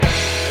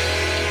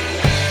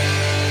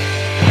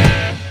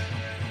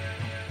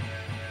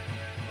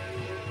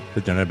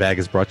The Donut Bag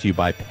is brought to you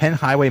by Penn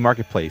Highway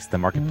Marketplace, the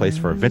marketplace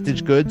for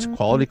vintage goods,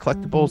 quality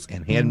collectibles,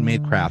 and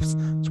handmade crafts.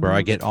 It's where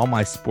I get all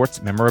my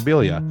sports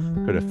memorabilia.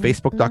 Go to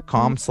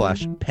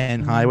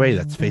facebook.com/Penn Highway.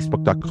 That's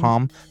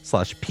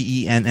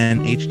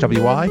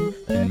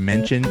facebook.com/PENNHWY and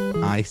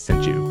mention I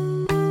sent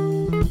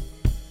you.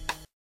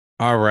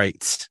 All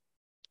right.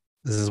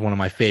 This is one of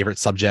my favorite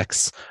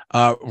subjects.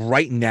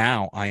 Right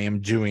now,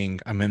 I'm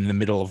in the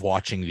middle of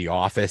watching The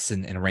Office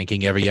and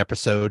ranking every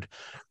episode.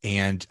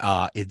 And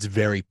it's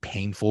very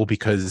painful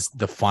because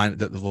the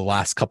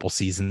last couple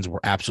seasons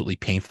were absolutely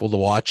painful to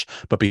watch.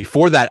 But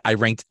before that, I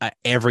ranked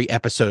every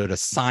episode of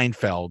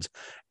Seinfeld,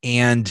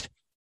 and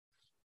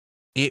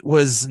it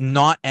was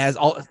not as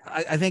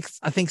I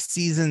think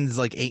seasons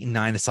like 8 and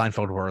 9 of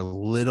Seinfeld were a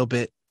little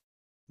bit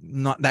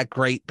not that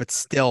great, but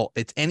still,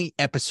 it's any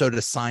episode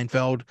of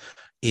Seinfeld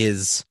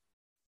is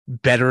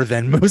better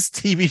than most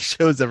TV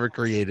shows ever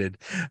created.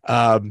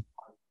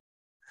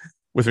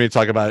 With me to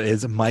talk about it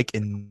is Mike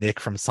and Nick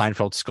from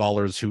Seinfeld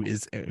Scholars, who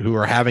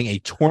are having a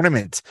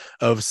tournament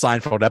of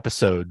Seinfeld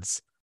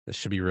episodes. This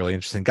should be really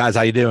interesting. Guys,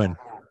 how you doing?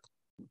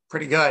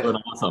 Pretty good.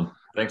 Awesome.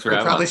 Thanks for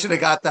having us. Probably should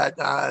have got that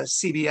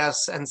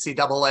CBS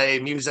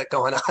NCAA music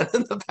going on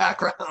in the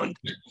background.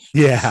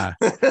 Yeah.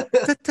 We're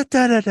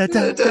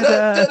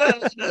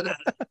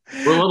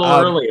a little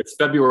early. It's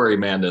February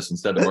madness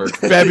instead of March.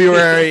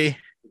 February.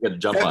 You got to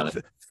jump on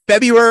it.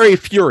 February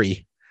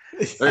Fury.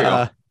 There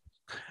you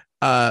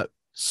go.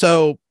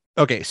 So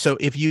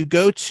if you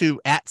go to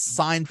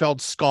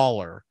 @Seinfeld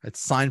Scholar,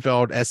 it's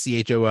Seinfeld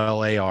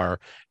SCHOLAR,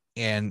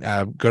 and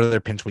go to their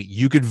pin tweet,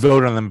 you could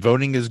vote on them.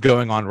 Voting is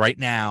going on right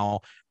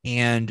now,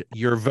 and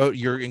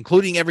you're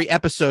including every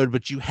episode,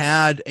 but you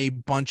had a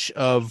bunch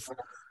of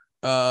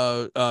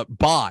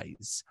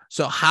buys.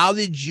 So how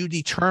did you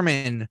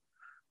determine,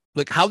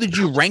 how did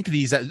you rank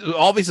these?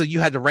 Obviously you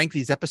had to rank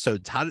these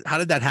episodes. How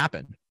did that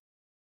happen?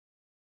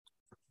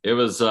 It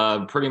was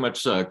pretty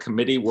much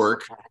committee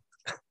work.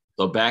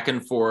 So back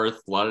and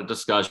forth, a lot of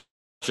discussion.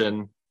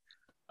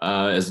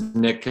 As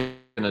Nick can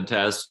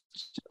attest,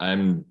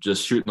 I'm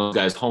just shooting those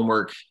guys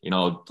homework.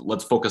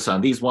 Let's focus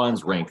on these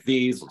ones, rank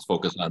these. Let's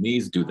focus on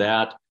these, do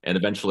that. And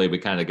eventually we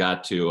kind of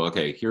got to,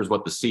 okay, here's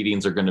what the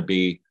seatings are going to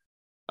be,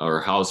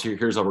 or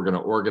here's how we're going to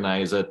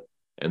organize it,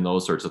 and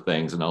those sorts of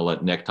things. And I'll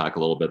let Nick talk a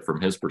little bit from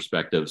his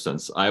perspective,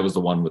 since I was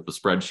the one with the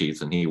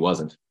spreadsheets and he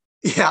wasn't.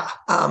 Yeah.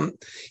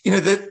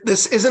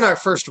 This isn't our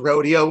first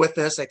rodeo with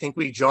this. I think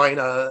we join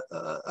a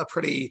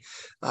pretty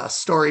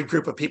storied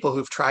group of people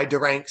who've tried to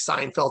rank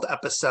Seinfeld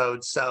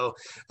episodes. So,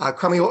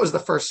 Crummy, what was the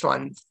first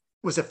one?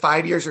 Was it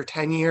 5 years or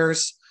 10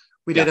 years?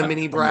 We did a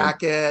mini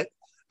bracket.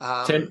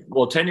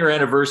 10-year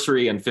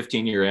anniversary and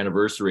 15-year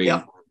anniversary.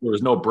 Yep. There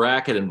was no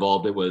bracket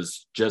involved. It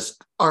was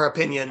just our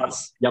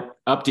opinions.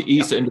 Up to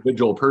each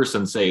individual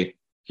person, say,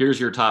 here's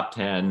your top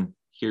 10.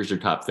 Here's your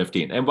top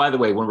 15. And by the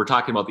way, when we're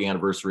talking about the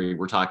anniversary,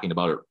 we're talking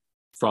about it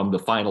from the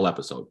final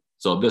episode.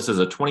 So this is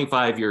a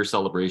 25-year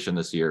celebration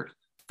this year.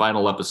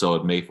 Final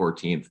episode, May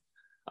 14th.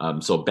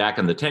 So back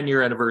in the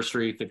 10-year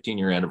anniversary,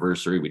 15-year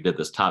anniversary, we did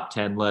this top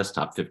 10 list,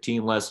 top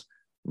 15 list.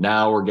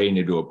 Now we're getting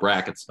into a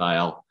bracket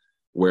style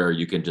where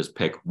you can just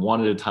pick one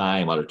at a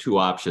time out of two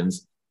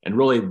options. And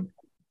really,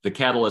 the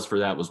catalyst for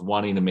that was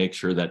wanting to make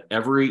sure that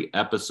every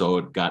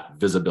episode got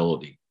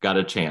visibility, got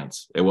a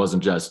chance. It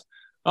wasn't just,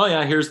 oh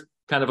yeah, here's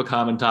kind of a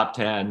common top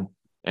 10,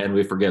 and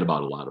we forget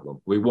about a lot of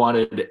them. We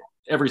wanted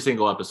every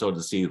single episode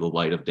to see the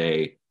light of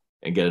day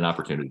and get an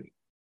opportunity.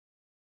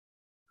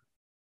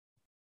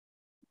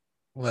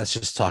 Let's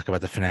just talk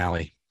about the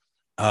finale.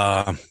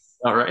 All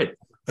right.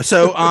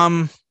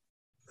 So,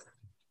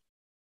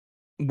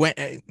 when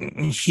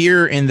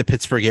here in the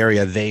Pittsburgh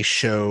area, they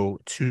show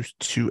two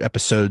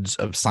episodes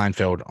of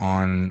Seinfeld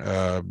on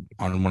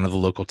one of the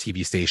local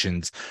TV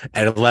stations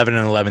at 11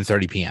 and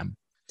 11:30 p.m.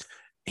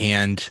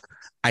 And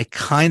I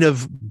kind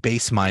of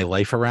base my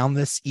life around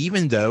this,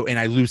 even though, and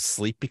I lose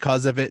sleep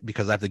because of it,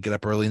 because I have to get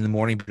up early in the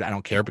morning, but I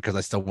don't care because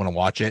I still want to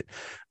watch it.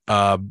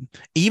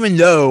 Even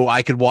though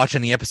I could watch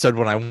any episode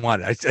when I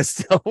want, I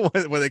still,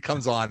 when it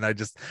comes on,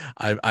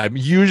 I'm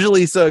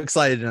usually so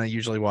excited and I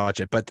usually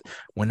watch it. But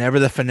whenever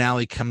the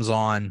finale comes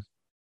on,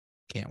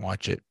 can't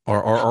watch it.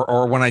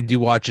 Or when I do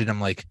watch it, I'm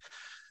like,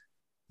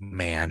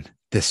 man,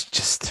 this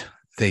just,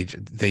 they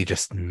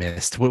just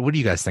missed. What do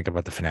you guys think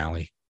about the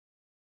finale?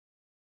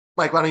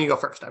 Mike, why don't you go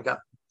first? I've got.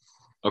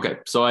 Okay,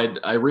 so I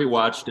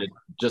rewatched it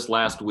just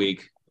last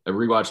week. I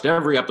rewatched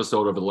every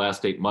episode over the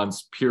last 8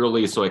 months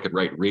purely so I could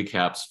write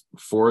recaps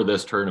for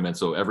this tournament.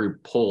 So every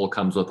poll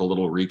comes with a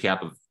little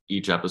recap of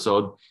each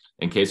episode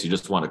in case you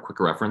just want a quick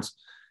reference.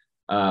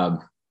 But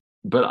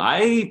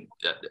I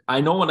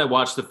know when I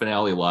watched the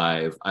finale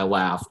live, I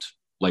laughed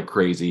like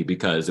crazy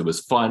because it was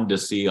fun to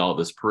see all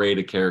this parade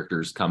of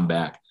characters come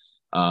back.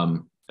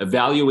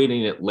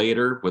 Evaluating it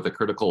later with a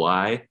critical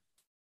eye,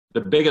 the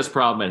biggest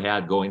problem it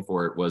had going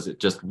for it was it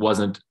just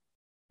wasn't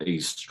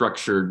a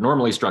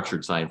normally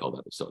structured Seinfeld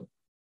episode.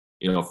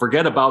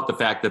 Forget about the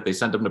fact that they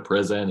sent him to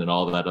prison and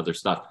all that other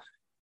stuff.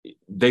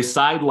 they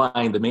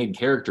sidelined the main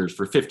characters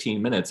for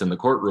 15 minutes in the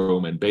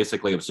courtroom, and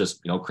basically it was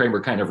just,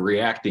 Kramer kind of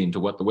reacting to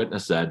what the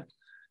witness said.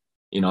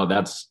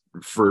 That's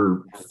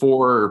for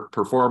 4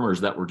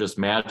 performers that were just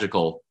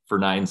magical for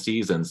 9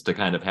 seasons, to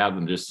kind of have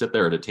them just sit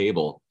there at a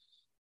table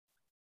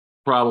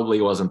probably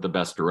wasn't the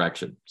best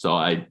direction. So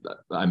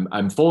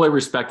I'm fully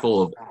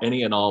respectful of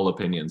any and all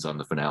opinions on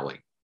the finale.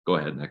 Go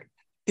ahead, Nick.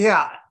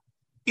 Yeah.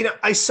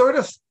 I sort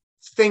of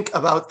think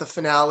about the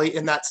finale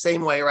in that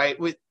same way, right?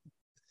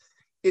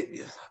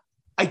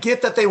 I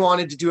get that they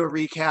wanted to do a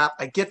recap.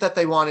 I get that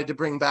they wanted to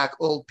bring back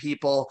old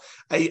people.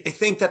 I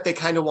think that they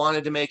kind of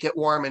wanted to make it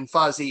warm and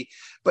fuzzy,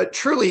 but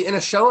truly in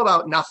a show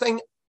about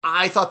nothing,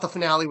 I thought the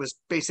finale was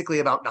basically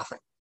about nothing.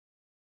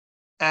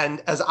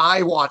 And as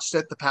I watched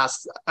it,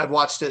 I've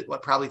watched it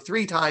probably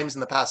 3 times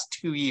in the past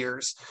 2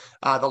 years.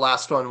 The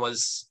last one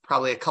was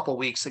probably a couple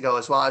weeks ago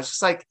as well. I was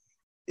just like,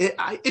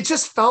 it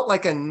just felt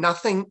like a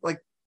nothing. Like,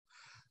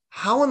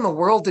 how in the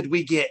world did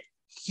we get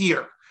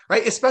here?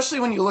 Right? Especially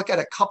when you look at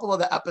a couple of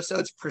the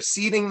episodes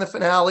preceding the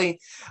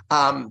finale.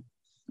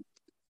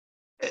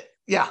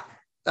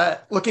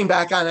 Looking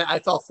back on it,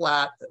 it fell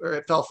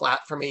flat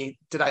for me.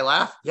 Did I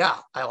laugh? Yeah,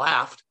 I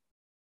laughed.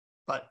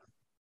 But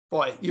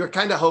boy, you're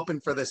kind of hoping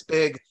for this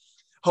big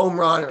home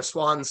run or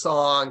swan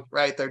song,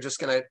 right? They're just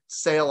going to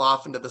sail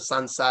off into the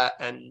sunset,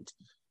 and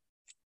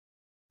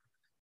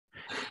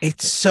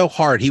it's so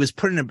hard. He was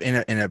put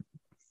in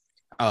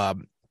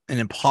an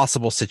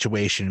impossible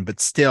situation, but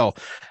still,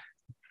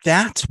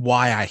 that's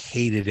why I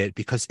hated it,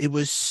 because it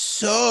was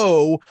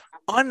so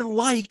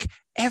unlike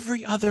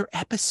every other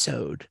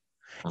episode.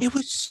 It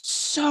was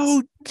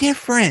so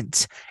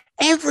different.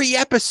 Every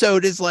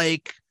episode is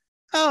like,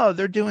 oh,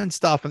 they're doing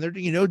stuff and they're,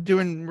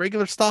 doing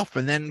regular stuff,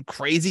 and then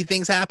crazy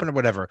things happen or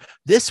whatever.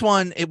 This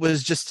one, it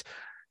was just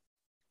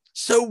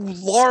so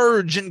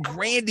large and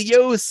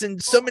grandiose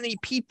and so many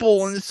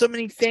people and so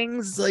many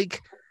things.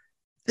 Like,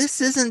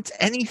 this isn't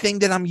anything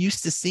that I'm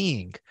used to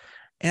seeing.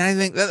 And I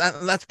think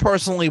that's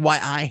personally why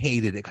I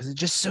hated it, because it's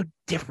just so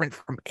different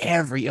from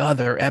every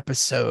other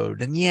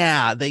episode. And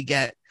yeah, they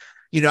get,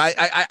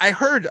 I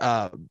heard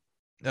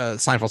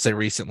Seinfeld say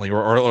recently,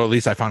 or at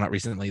least I found out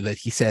recently, that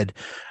he said,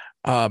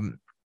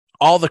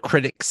 all the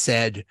critics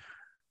said,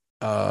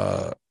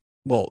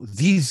 well,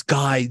 these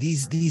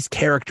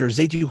characters,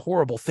 they do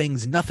horrible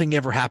things. Nothing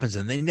ever happens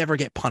and they never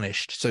get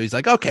punished. So he's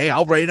like, okay,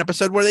 I'll write an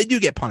episode where they do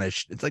get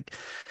punished. It's like,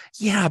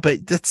 yeah,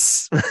 but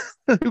that's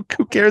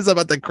who cares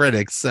about the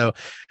critics? So,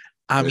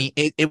 I mean,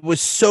 it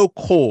was so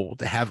cool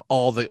to have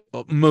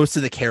most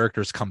of the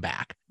characters come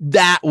back.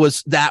 That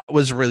was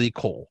really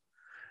cool.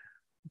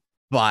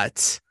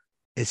 But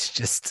it's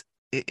just,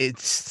 I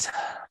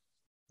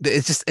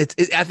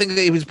think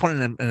he was put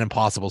in an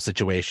impossible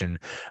situation.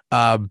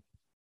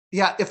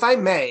 Yeah, if I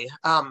may,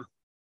 I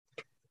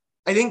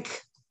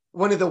think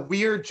one of the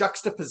weird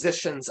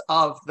juxtapositions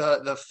of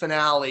the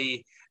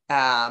finale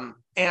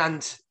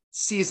and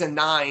season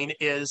 9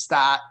 is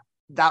that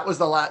was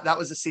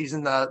the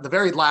season, the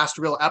very last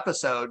real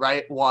episode,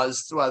 right,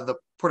 was the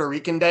Puerto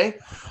Rican Day,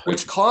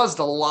 which caused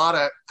a lot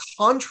of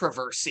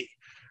controversy,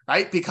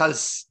 right?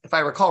 Because if I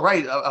recall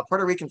right, a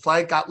Puerto Rican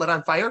flag got lit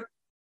on fire,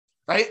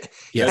 right?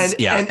 Yes,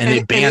 and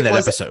they banned that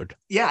episode.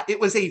 Yeah,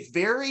 it was a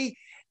very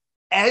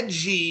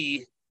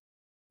edgy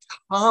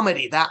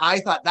comedy that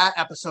I thought that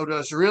episode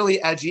was really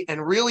edgy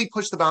and really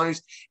pushed the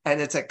boundaries. And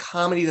it's a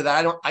comedy that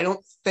I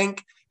don't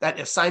think that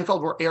if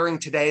Seinfeld were airing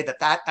today,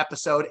 that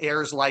episode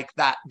airs like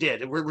that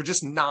did. We're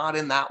just not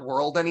in that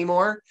world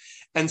anymore.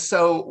 And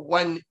so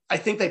when I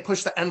think they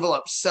pushed the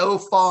envelope so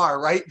far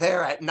right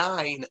there at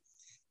 9,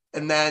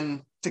 and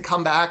then to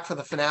come back for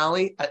the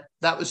finale,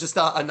 that was just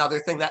another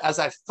thing that, as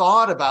I've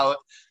thought about,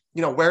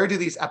 where do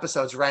these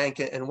episodes rank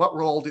and what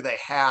role do they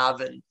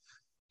have and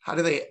how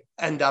do they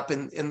end up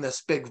in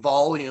this big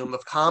volume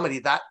of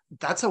comedy?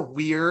 That's a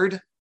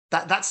weird,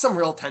 that's some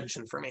real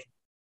tension for me.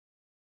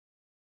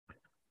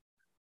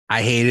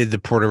 I hated the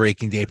Puerto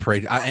Rican Day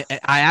Parade. I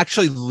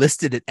actually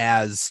listed it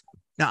as,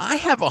 now I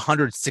have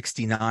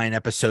 169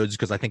 episodes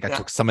because I think I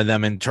took some of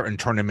them and turned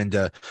them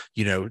into,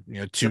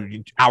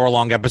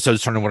 2-hour-long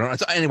episodes, turn them whatever.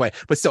 So anyway,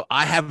 but still,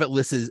 I have it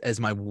listed as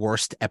my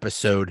worst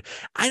episode.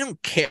 I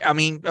don't care. I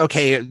mean,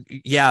 okay,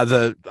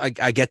 yeah,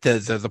 I get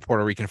the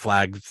Puerto Rican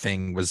flag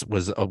thing was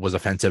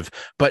offensive,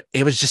 but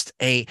it was just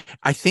I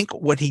think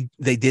what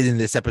they did in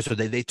this episode,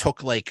 they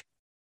took like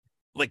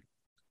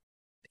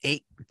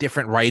 8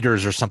 different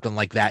writers or something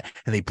like that,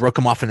 and they broke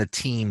them off into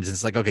teams.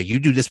 It's like, okay, you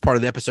do this part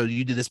of the episode,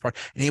 you do this part,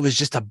 and it was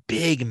just a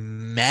big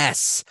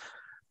mess.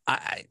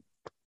 I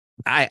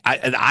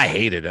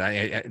hated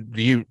it.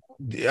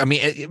 I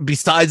mean,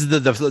 besides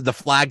the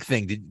flag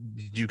thing, did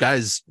you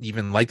guys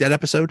even like that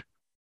episode?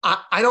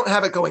 I don't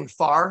have it going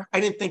far. I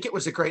didn't think it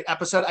was a great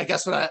episode. I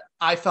guess what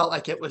I felt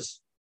like it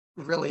was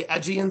really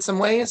edgy in some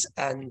ways,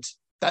 and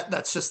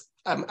that's just,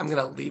 I'm going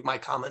to leave my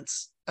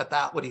comments at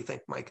that. What do you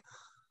think, Mike?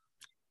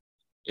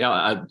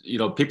 Yeah,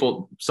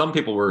 some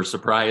people were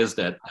surprised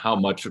at how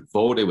much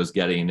vote it was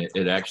getting.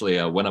 It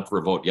actually went up for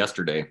a vote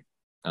yesterday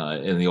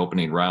in the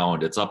opening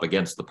round. It's up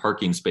against the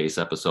parking space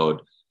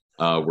episode.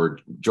 where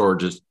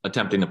George is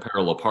attempting to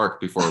parallel park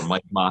before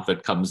Mike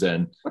Moffat comes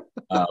in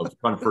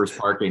front first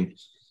parking.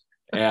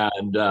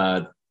 And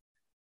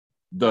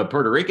the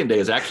Puerto Rican Day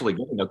is actually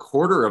getting a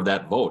quarter of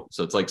that vote.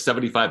 So it's like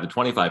 75 to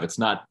 25. It's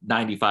not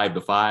 95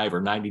 to 5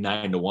 or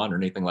 99 to 1 or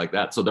anything like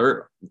that. So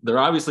there are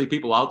obviously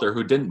people out there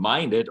who didn't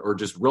mind it or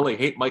just really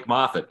hate Mike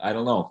Moffat. I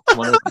don't know.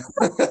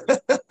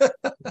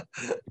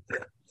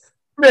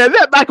 Man,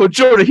 that Michael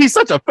Jordan, he's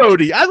such a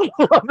phony. I love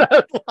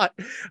that line.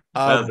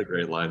 That's a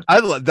great line. I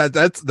love that.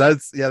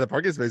 That's yeah. The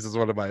parking space is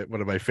one of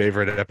my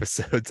favorite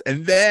episodes.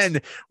 And then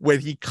when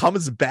he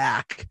comes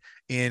back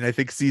in, I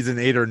think season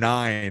 8 or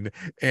 9,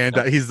 and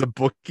he's the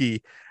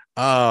bookie.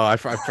 Oh, I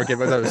forget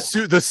what that was.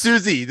 The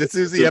Susie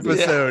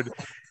episode.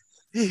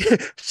 Yeah.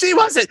 She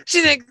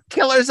didn't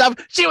kill herself.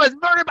 She was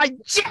murdered by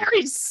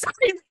Jerry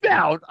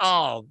Seinfeld.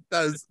 Oh,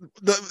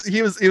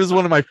 he was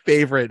one of my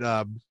favorite.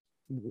 A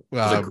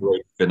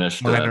great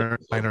finish. Minor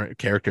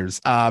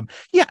characters. Are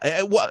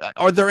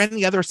there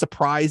any other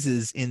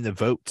surprises in the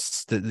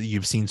votes that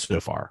you've seen so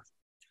far?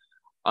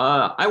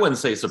 I wouldn't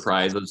say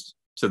surprises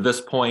to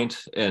this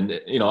point, and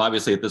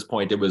obviously at this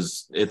point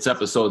it's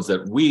episodes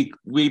that we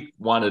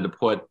wanted to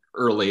put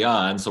early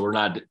on, so we're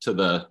not to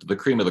the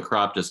cream of the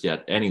crop just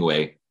yet.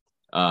 Anyway,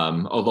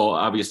 although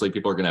obviously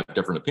people are going to have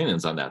different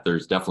opinions on that.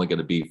 There's definitely going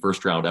to be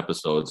first round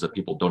episodes that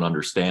people don't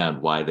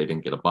understand why they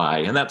didn't get a buy,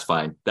 and that's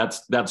fine.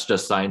 That's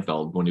just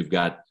Seinfeld. When you've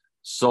got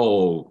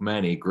so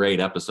many great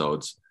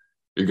episodes,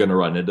 you're going to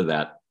run into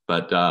that.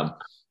 But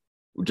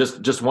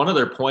just one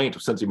other point,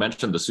 since you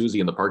mentioned the Susie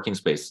in the parking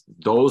space,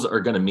 those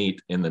are going to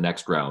meet in the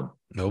next round.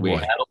 We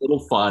had a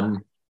little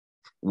fun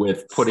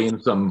with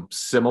putting some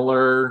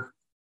similar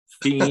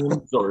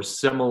themes or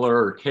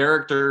similar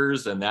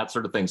characters and that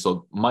sort of thing.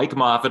 So Mike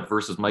Moffat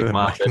versus Mike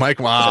Moffat.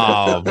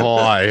 Oh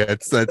boy,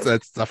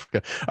 that's tough.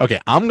 Okay,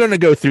 I'm gonna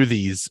go through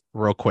these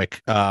real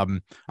quick.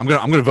 I'm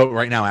gonna vote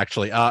right now.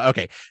 Actually,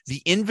 okay.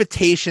 The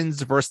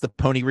Invitations versus the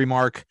Pony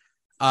Remark.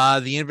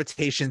 The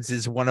Invitations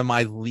is one of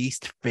my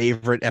least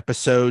favorite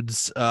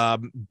episodes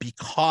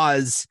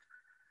because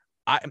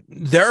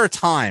there are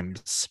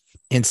times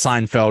in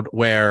Seinfeld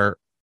where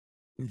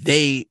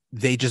they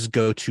just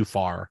go too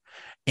far.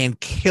 And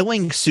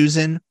killing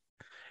Susan,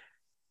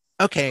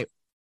 okay,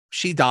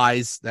 she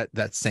dies.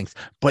 That stinks.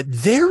 But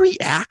their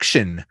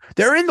reaction,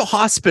 they're in the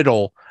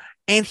hospital,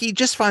 and he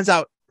just finds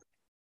out,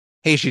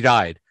 hey, she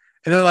died.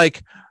 And they're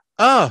like,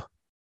 oh,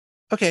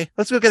 okay,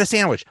 let's go get a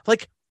sandwich.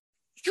 Like,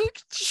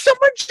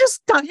 someone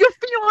just died. Your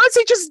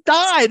fiance just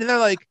died. And they're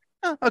like,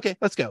 oh, okay,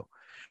 let's go.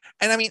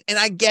 And I mean, and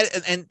I get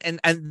it, and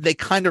they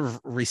kind of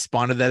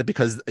responded to that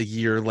because a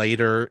year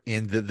later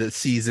in the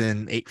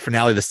season 8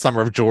 finale, The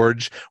Summer of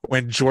George,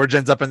 when George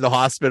ends up in the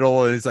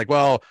hospital and he's like,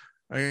 well,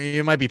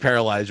 you might be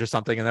paralyzed or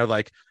something, and they're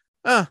like,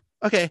 oh,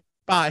 okay,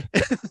 bye.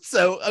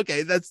 So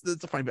okay, that's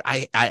a funny. But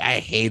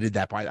I hated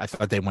that part. I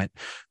thought they went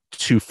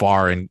too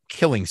far in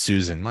killing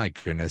Susan. My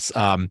goodness.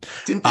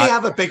 Didn't they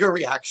have a bigger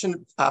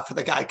reaction for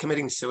the guy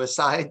committing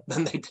suicide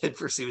than they did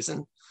for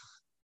Susan?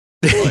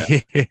 Oh,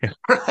 yeah.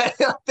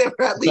 They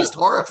were at least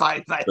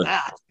horrified by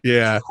that.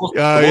 Yeah.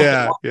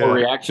 The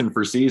reaction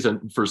for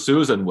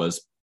Susan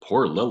was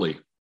poor Lily.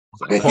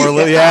 Poor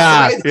Lily.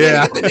 Yeah.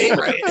 Get the name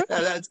right.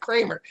 That's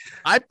Kramer.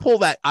 I pull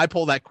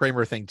that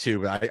Kramer thing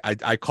too.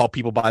 I call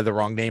people by the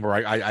wrong name, or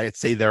I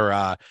say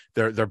their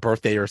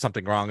birthday or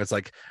something wrong. It's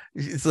like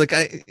it's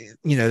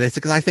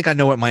because I think I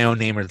know what my own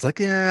name is. It's like,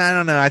 yeah, I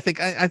don't know. I think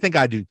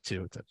I do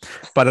too.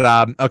 But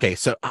okay,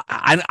 so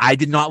I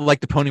did not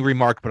like the Pony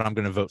Remark, but I'm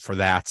going to vote for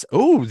that.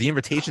 Oh, The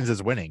Invitations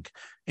is winning.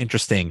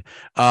 Interesting.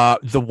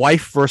 The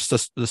Wife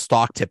versus the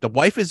Stock Tip. The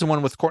Wife is the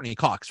one with Courtney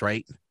Cox,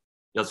 right?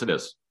 Yes, it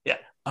is. Yeah.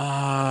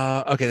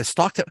 Okay, the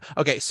Stock Tip.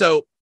 Okay,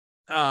 so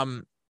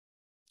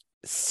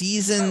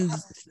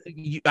seasons,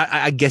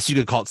 I guess you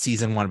could call it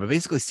season 1, but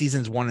basically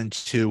seasons 1 and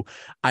 2,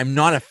 I'm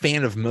not a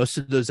fan of most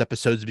of those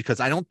episodes because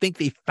I don't think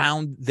they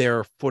found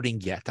their footing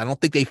yet. I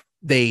don't think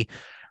they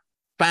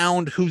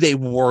found who they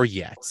were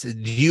yet.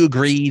 Do you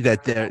agree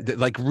that they're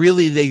like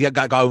really they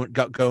got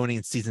going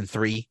in season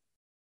 3?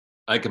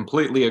 I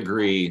completely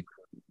agree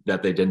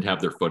that they didn't have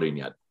their footing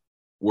yet.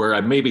 Where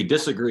I maybe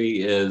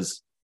disagree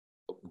is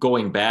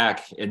going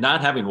back and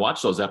not having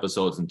watched those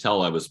episodes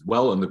until I was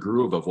well in the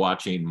groove of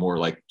watching more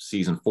like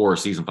season 4,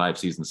 season 5,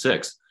 season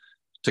 6,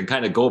 to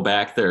kind of go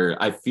back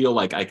there. I feel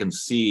like I can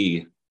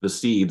see the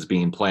seeds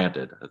being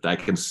planted. I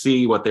can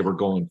see what they were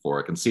going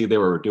for. I can see they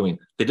were doing.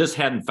 They just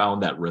hadn't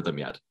found that rhythm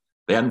yet.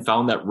 They hadn't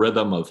found that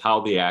rhythm of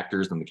how the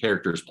actors and the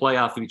characters play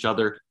off of each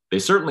other. They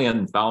certainly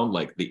hadn't found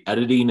like the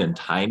editing and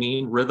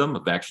timing rhythm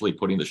of actually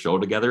putting the show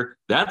together.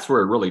 That's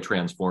where it really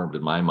transformed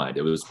in my mind.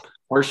 It was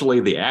partially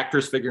the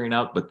actors figuring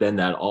out, but then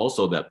that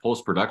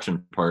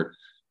post-production part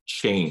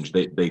changed.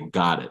 They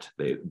got it.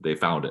 They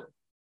found it.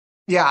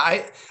 Yeah,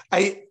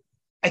 I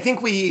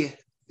think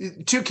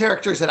two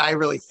characters that I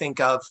really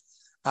think of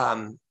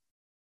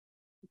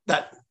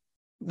that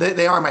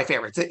they are my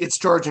favorites. It's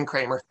George and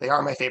Kramer. They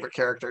are my favorite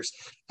characters.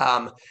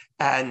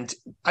 And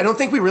I don't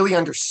think we really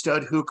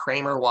understood who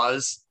Kramer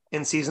was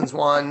in seasons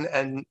 1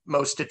 and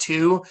most of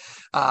 2.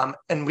 And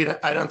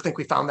I don't think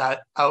we found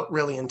that out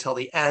really until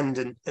the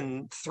end.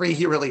 And 3,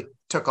 he really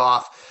took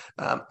off.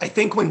 I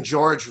think when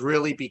George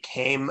really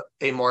became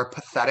a more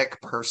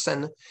pathetic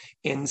person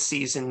in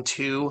season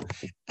 2,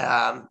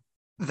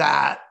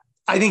 that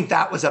I think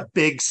that was a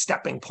big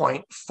stepping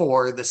point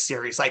for the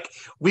series. Like,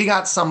 we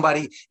got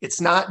somebody, it's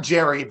not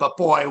Jerry, but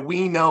boy,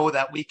 we know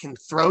that we can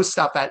throw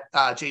stuff at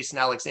Jason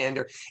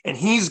Alexander, and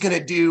he's going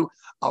to do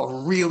a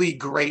really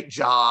great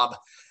job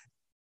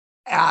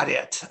at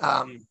it.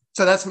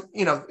 So that's,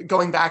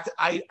 going back,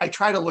 I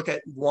try to look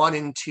at 1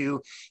 and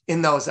 2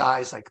 in those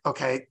eyes, like,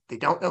 okay, they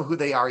don't know who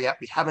they are yet.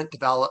 We haven't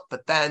developed,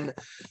 but then,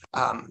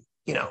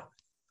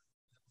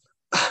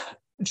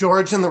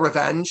 George and the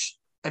Revenge,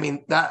 I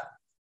mean, that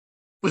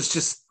was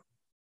just,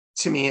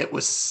 to me, it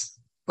was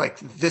like,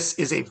 this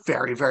is a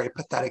very, very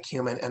pathetic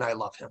human, and I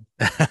love him.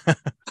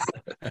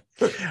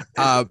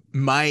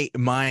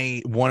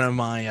 One of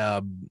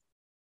my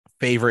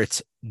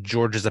favorite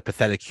George is a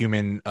pathetic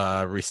human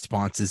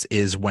responses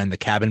is when the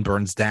cabin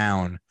burns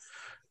down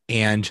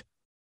and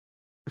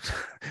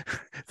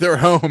their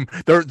home,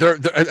 their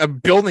a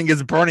building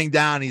is burning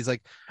down. He's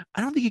like,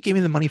 I don't think you gave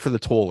me the money for the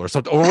toll or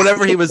something, or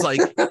whatever he was like.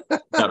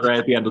 Right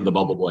at the end of the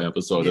Bubble Boy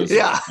episode.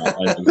 Yeah.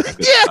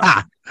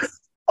 Yeah.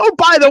 Oh,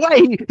 by the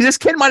way, this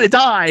kid might have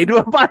died.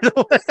 By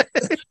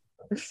the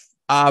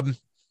way.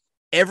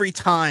 Every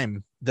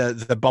time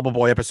the Bubble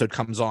Boy episode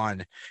comes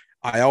on,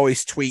 I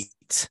always tweet,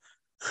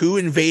 who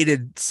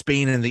invaded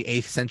Spain in the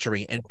 8th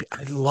century? And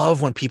I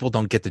love when people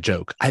don't get the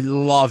joke. I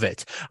love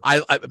it.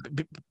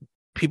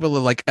 People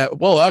are like,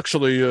 well,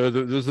 actually,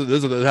 this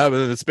is what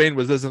happened in Spain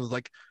was this, and it's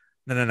like,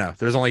 no.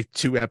 There's only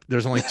two.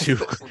 There's only 2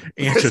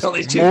 answers.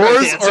 Moors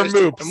or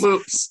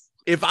Moops.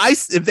 If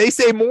they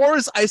say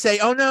Moors, I say,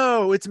 oh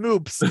no, it's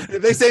Moops.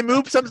 If they say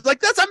Moops, I'm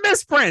like, that's a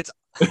misprint.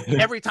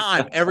 Every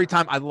time.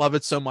 I love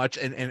it so much,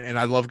 and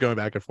I love going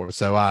back and forth.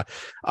 So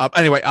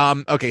anyway,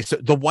 okay, so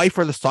the wife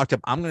or the stock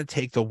tip, I'm gonna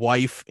take the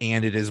wife,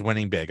 and it is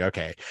winning big.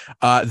 Okay.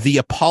 The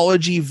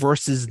apology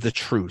versus the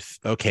truth.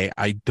 Okay,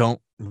 I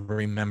don't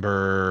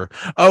remember.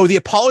 Oh, the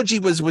apology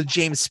was with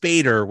James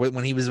Spader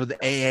when he was with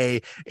AA,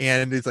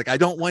 and it's like, I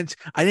didn't want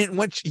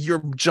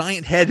your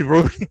giant head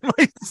ruining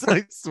my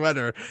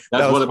sweater.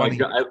 That's one of my.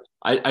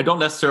 I don't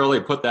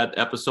necessarily put that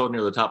episode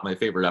near the top of my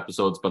favorite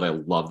episodes, but I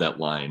love that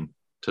line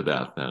to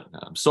that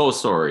I'm so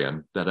sorry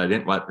that I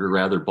didn't want your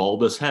rather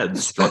bulbous head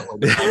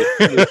struggling.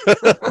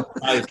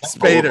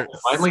 Spader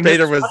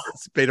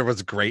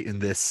was great in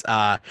this,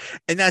 and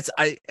that's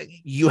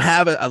you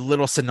have a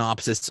little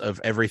synopsis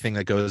of everything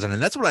that goes on, and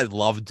that's what I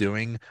love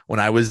doing when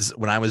I was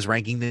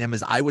ranking them.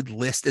 Is I would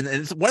list, and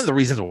it's one of the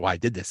reasons why I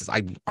did this is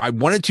I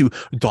wanted to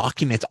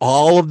document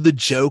all of the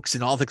jokes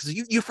and all the, because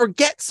you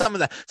forget some of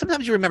that.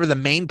 Sometimes you remember the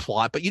main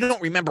plot, but you don't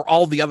remember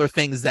all the other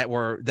things that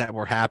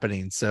were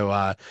happening.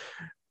 So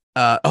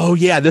oh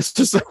yeah, this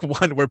is the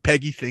one where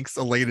Peggy thinks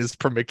Elaine is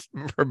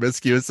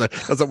promiscuous, so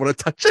doesn't want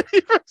to touch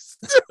it.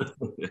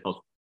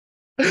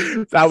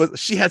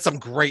 She had some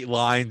great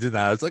lines in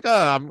that. It's like,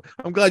 oh,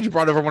 I'm glad you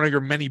brought over one of your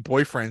many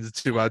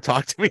boyfriends to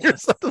talk to me or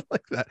something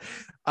like that.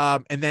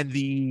 And then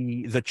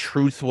the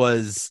truth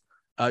was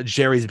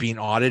Jerry's being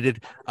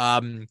audited.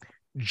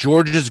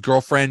 George's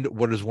girlfriend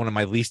was one of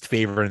my least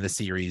favorite in the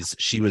series.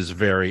 She was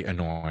very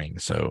annoying.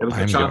 So it was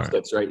the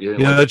chopsticks, right?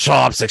 Yeah, the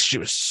chopsticks. She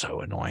was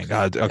so annoying.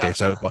 Okay,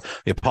 so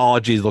the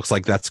apologies looks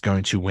like that's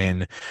going to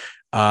win.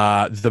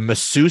 The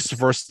masseuse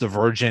versus the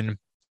virgin.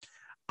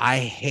 I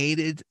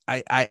hated.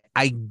 I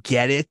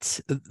get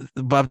it,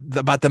 about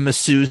the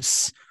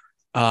masseuse.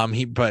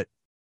 The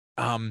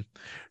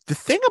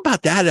thing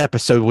about that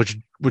episode,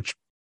 which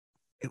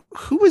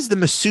who was the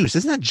masseuse?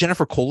 Isn't that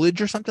Jennifer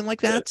Coolidge or something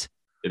like that?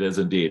 It is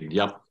indeed.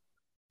 Yep.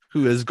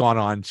 Who has gone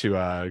on to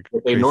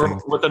with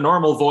a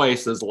normal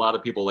voice, as a lot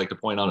of people like to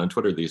point out on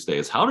Twitter these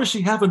days. How does she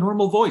have a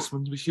normal voice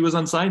when she was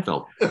on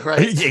Seinfeld?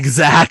 Right.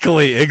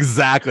 Exactly.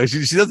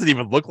 She doesn't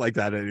even look like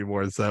that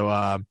anymore. So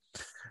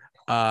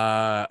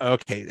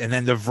okay. And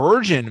then the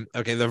virgin.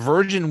 Okay, the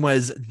virgin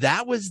was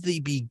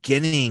the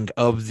beginning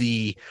of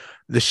the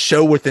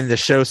show within the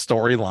show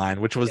storyline,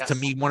 which was to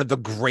me one of the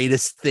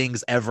greatest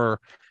things ever.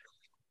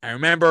 I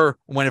remember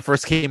when it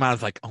first came out, I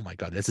was like, oh my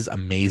God, this is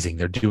amazing.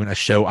 They're doing a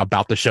show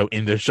about the show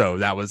in the show.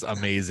 That was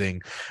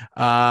amazing.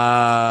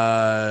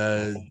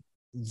 Yeah,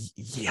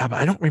 but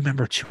I don't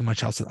remember too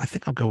much else. I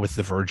think I'll go with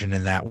the Virgin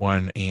in that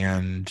one.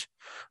 And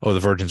the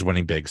Virgin's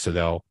winning big, so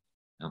they'll.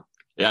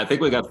 Yeah, I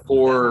think we got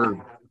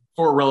four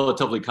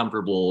relatively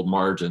comfortable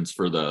margins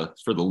for the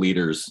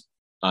leaders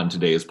on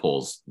today's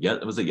polls.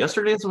 Yeah, was it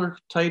yesterday's were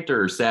tight,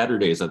 or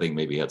Saturday's? I think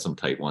maybe had some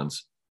tight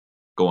ones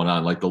going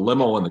on, like the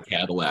limo and the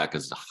Cadillac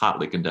is a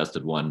hotly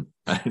contested one.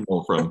 I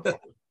know from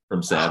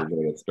Saturday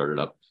it started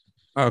up.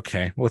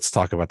 Okay, let's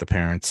talk about the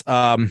parents.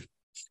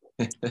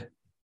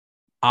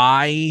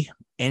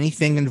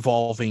 Anything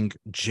involving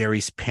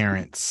Jerry's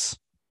parents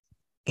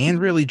and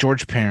really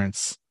George's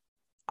parents,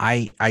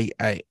 I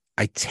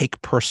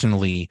take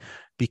personally,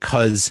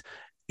 because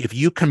if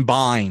you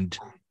combined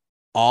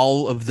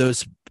all of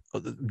those,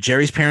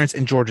 Jerry's parents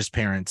and George's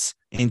parents,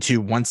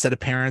 into one set of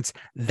parents,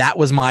 that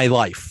was my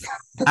life.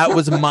 That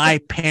was my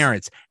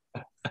parents.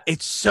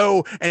 It's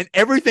so, and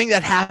everything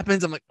that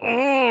happens, I'm like,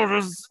 oh,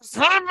 this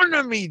happened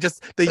to me.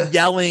 Just the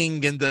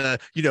yelling and the,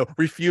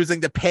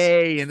 refusing to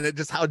pay, and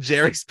just how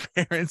Jerry's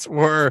parents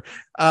were.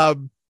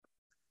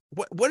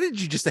 What did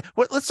you just say?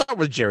 Let's start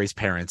with Jerry's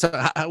parents.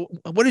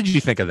 What did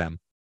you think of them?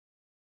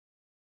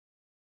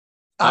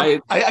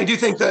 I do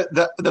think that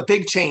the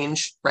big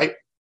change, right?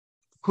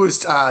 Who's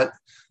the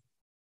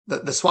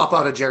swap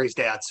out of Jerry's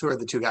dads? Who are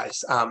the two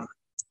guys?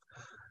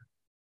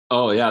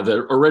 Oh yeah,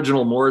 the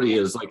original Morty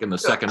is like in the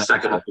second.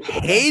 I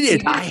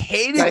hated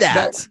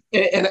that.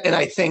 And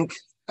I think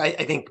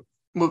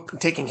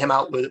taking him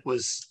out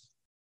was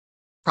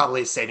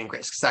probably a saving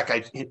grace, because that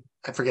guy,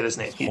 I forget his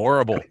name.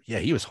 Horrible. Yeah,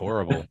 he was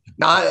horrible.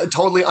 Not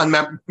totally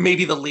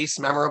maybe the least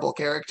memorable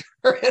character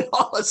in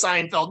all of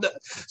Seinfeld.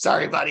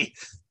 Sorry, buddy.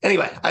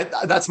 Anyway,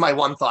 that's my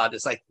one thought.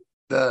 Is like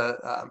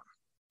the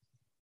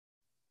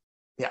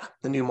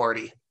new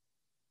Morty.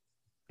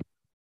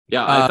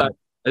 Yeah, I thought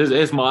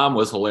his mom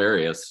was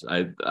hilarious.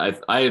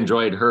 I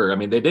enjoyed her. I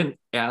mean, they didn't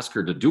ask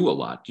her to do a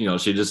lot.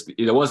 She just,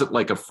 it wasn't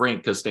like a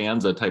Frank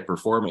Costanza type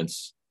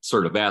performance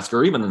sort of ask,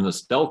 or even an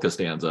Estelle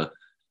Costanza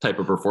type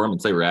of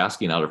performance they were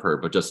asking out of her,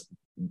 but just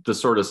the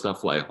sort of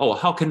stuff like, oh,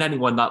 how can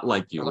anyone not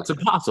like you? It's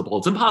impossible.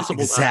 It's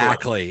impossible.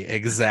 Exactly.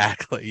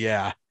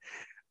 Yeah.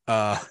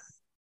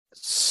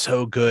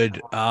 So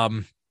good.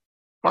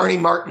 Barney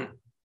Martin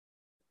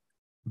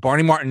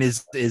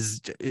is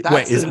that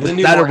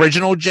Morty.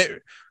 Original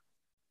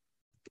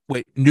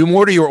wait, new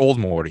Morty or old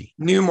Morty?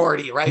 New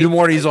Morty, right? New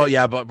Morty's all,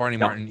 yeah, but Barney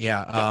Martin,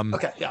 yeah.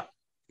 Okay, yeah.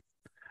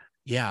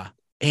 Yeah.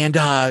 And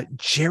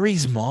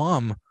Jerry's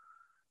mom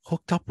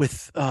hooked up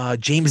with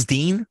James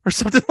Dean or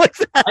something like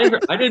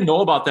that. I didn't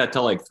know about that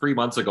till like 3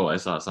 months ago. I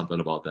saw something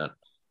about that.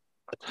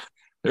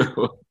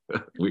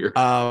 Weird.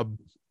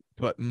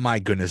 But my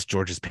goodness,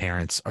 George's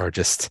parents are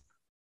just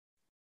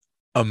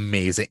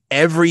amazing.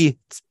 Every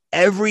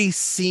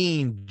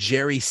scene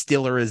Jerry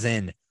Stiller is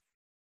in,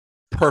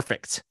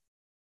 perfect.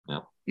 Yeah.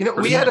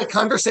 We had a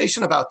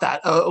conversation about that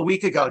a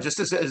week ago,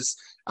 just as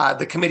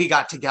the committee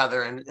got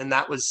together, and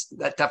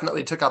that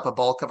definitely took up a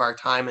bulk of our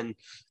time, and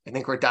I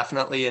think we're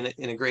definitely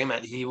in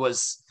agreement. He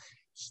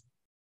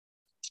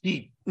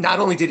not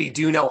only did he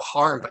do no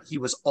harm, but he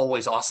was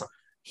always awesome.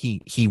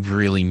 He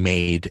really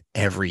made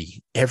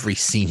every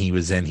scene he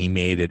was in, he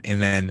made it.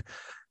 And then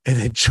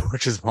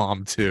George's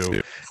mom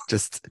too,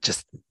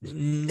 just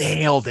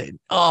nailed it.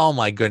 Oh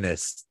my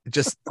goodness.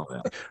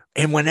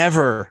 And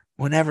whenever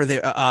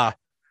they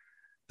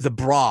the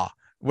bra,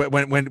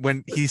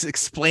 when he's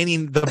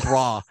explaining the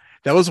bra,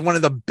 that was one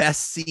of the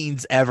best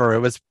scenes ever. It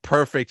was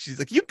perfect. She's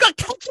like, "You got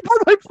ketchup on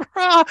my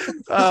bra."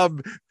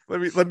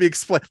 Let me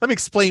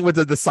explain what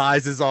the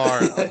sizes are.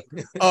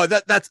 Oh,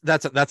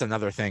 that's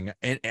another thing.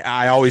 And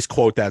I always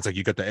quote that. It's like,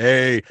 you got the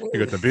A, you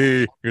got the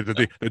B, you got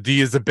the D. The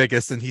D is the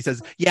biggest. And he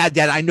says, "Yeah,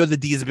 Dad, I know the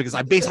D is the biggest.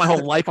 I base my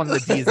whole life on the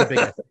D is the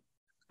biggest."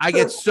 I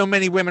get so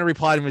many women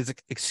reply to me,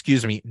 like,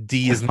 "Excuse me,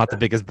 D is not the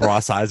biggest bra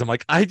size." I'm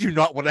like, I do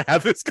not want to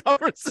have this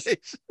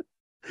conversation.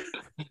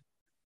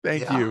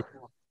 Thank you.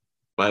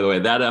 By the way,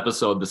 that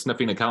episode, the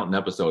sniffing accountant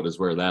episode, is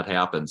where that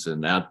happens.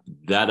 And that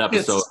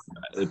episode,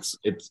 it's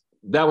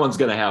that one's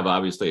going to have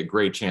obviously a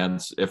great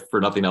chance, if for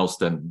nothing else,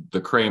 than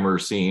the Kramer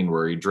scene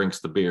where he drinks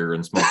the beer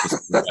and smokes a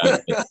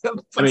cigarette.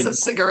 Puts a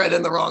cigarette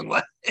in the wrong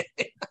way.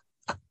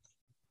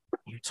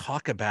 You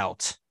talk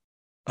about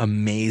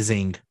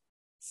amazing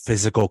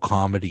physical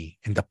comedy,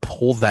 and to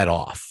pull that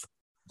off,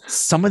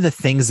 some of the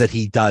things that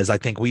he does, I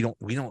think we don't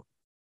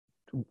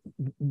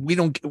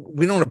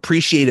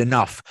appreciate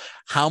enough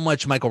how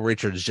much Michael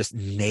Richards just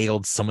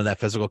nailed some of that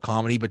physical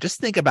comedy. But just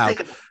think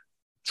about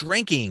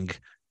drinking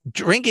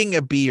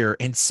a beer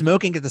and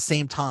smoking at the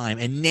same time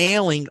and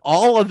nailing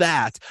all of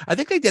that. I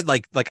think they did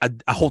like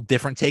a whole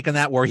different take on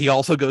that, where he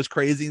also goes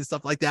crazy and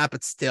stuff like that,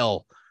 but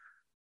still,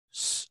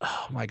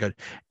 oh my God.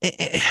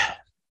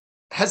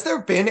 Has there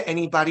been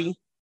anybody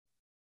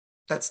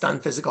that's done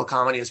physical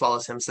comedy as well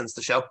as him since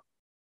the show?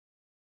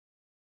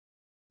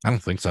 I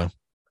don't think so.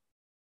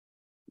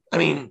 I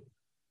mean,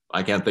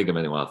 I can't think of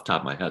anyone off the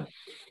top of my head.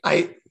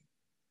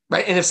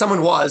 Right. And if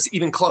someone was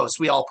even close,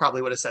 we all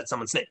probably would have said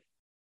someone's name.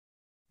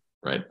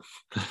 Right.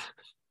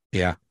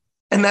 Yeah.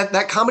 And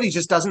that comedy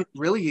just doesn't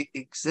really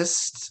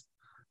exist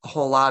a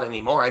whole lot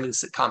anymore. I mean,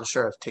 sitcoms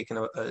sure have taken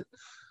have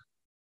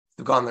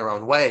gone their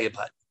own way,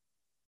 but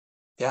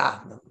yeah.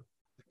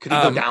 Could he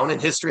go down in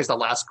history as the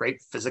last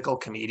great physical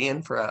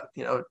comedian for a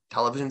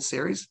television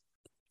series?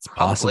 It's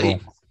possible.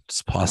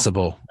 It's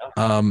possible.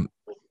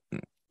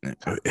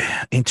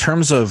 In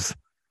terms of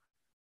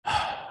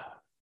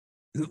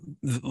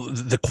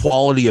the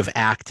quality of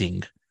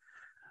acting,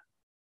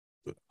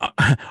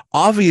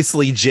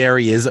 obviously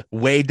Jerry is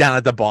way down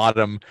at the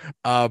bottom.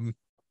 I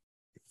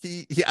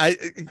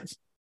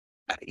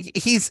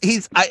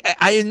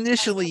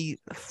initially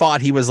thought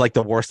he was like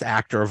the worst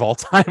actor of all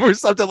time or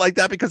something like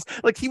that, because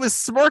like he was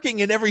smirking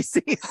in every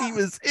scene he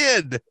was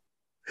in.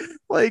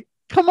 Like,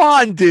 come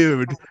on,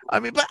 dude. I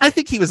mean, but I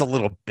think he was a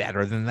little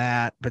better than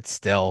that, but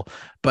still.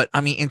 But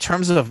I mean, in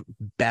terms of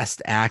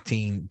best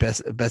acting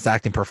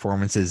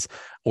performances,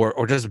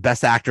 or just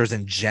best actors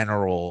in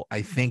general,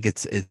 I think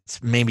it's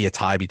maybe a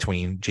tie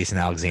between Jason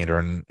Alexander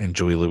and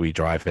Julie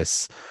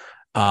Louis-Dreyfus.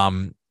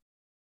 Um,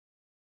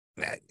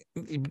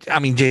 I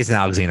mean, Jason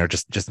Alexander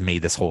just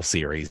made this whole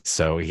series,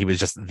 so he was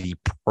just the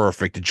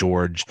perfect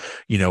George.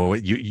 You know,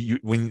 you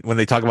when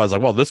they talk about it, it's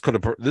like, well, this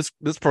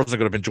person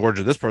could have been George,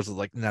 or this person's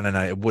like, no,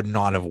 it would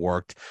not have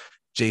worked.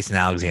 Jason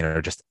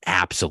Alexander just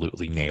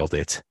absolutely nailed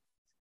it.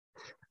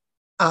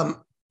 I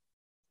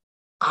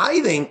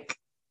think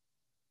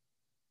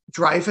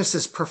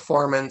Dreyfus's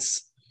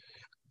performance,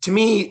 to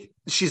me,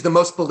 she's the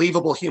most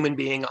believable human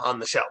being on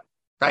the show.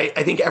 Right?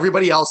 I think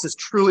everybody else is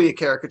truly a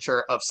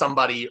caricature of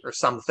somebody or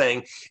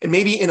something. And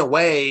maybe in a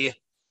way,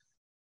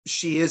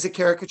 she is a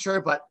caricature,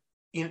 but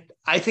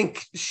I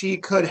think she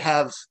could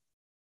have,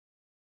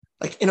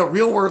 like, in a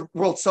real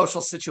world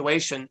social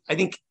situation, I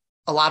think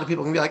a lot of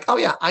people can be like, oh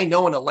yeah, I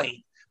know an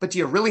Elaine, but do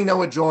you really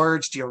know a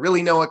George? Do you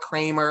really know a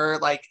Kramer?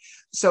 Like,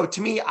 so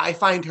to me, I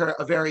find her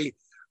a very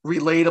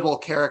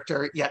relatable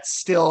character, yet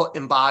still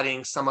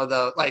embodying some of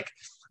the, like,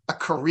 a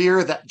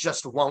career that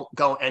just won't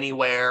go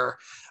anywhere.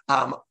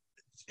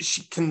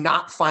 She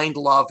cannot find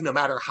love no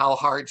matter how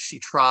hard she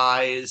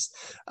tries.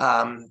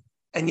 And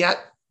yet,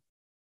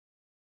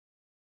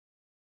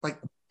 like,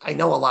 I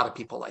know a lot of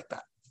people like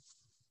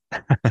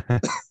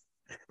that.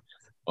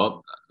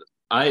 Well,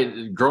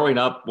 growing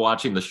up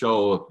watching the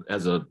show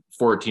as a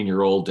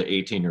 14-year-old to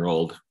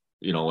 18-year-old,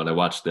 when I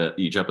watched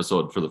each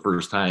episode for the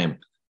first time,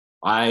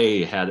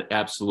 I had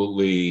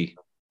absolutely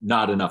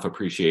not enough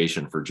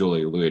appreciation for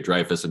Julia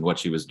Louis-Dreyfus and what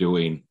she was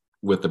doing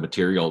with the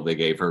material they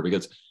gave her,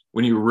 because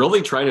when you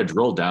really try to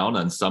drill down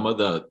on some of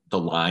the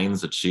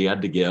lines that she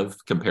had to give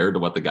compared to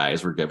what the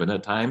guys were given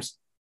at times,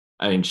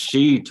 I mean,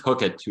 she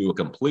took it to a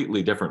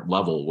completely different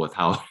level with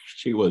how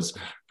she was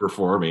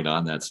performing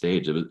on that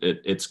stage.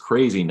 It's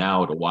crazy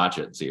now to watch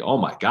it and see, oh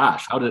my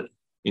gosh, how did,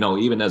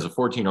 even as a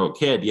 14-year-old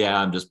kid,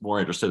 yeah, I'm just more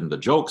interested in the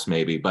jokes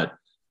maybe, but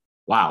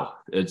wow,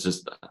 it's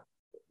just,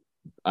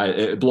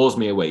 it blows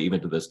me away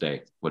even to this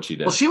day what she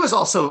did. Well, she was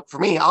also, for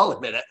me, I'll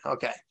admit it.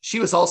 Okay.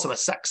 She was also a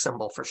sex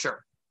symbol for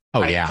sure. Oh,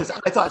 right? yeah. Because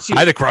I thought I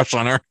had a crush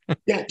on her.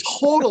 Yeah,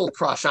 total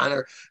crush on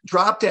her.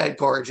 Drop dead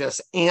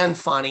gorgeous and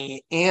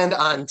funny and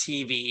on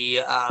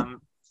TV.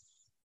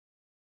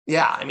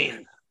 Yeah, I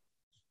mean,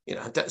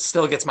 it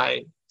still gets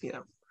my,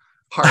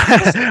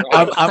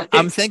 heart.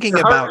 I'm thinking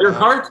about your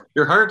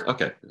heart.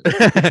 Okay.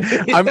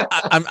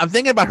 I'm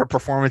thinking about her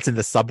performance in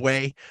the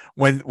subway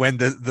when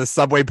the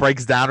subway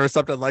breaks down or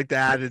something like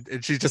that,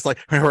 and she's just like,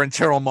 her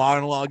internal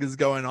monologue is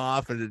going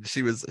off, and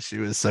she was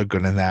so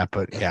good in that.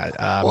 But yeah,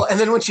 well, and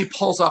then when she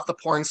pulls off the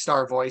porn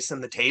star voice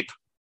in the tape,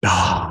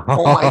 oh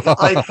my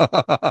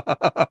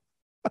god! Like,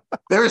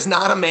 there is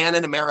not a man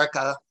in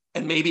America,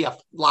 and maybe a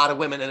lot of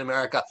women in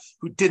America,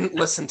 who didn't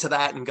listen to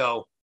that and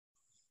go,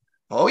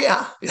 oh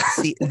yeah.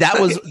 See,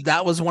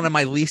 that was one of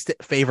my least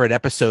favorite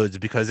episodes,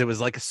 because it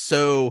was like,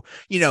 so,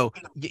 you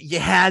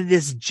had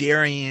this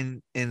Jerry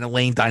and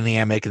Elaine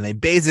dynamic, and they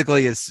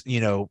basically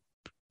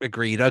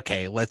agreed,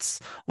 okay, let's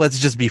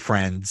just be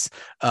friends.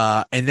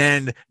 And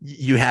then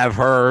you have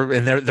her,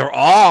 and they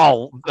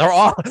all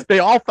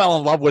fell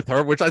in love with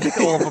her, which I think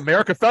all of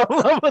America fell in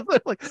love with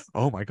her. Like,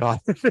 oh my god.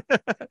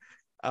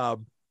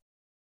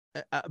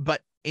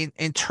 But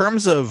in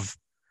terms of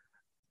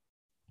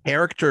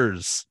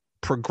characters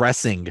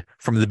progressing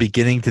from the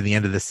beginning to the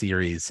end of the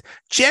series,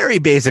 Jerry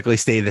basically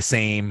stayed the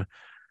same.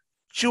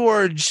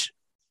 George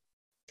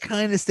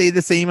kind of stayed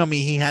the same. I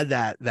mean, he had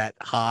that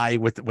high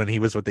when he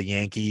was with the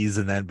Yankees,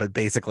 but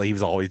basically he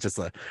was always just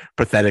a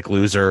pathetic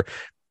loser.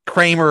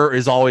 Kramer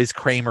is always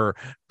Kramer,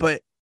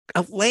 but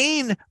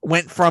Elaine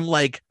went from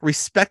like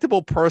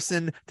respectable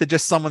person to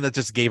just someone that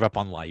just gave up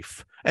on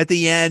life. At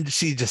the end,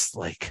 she just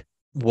like,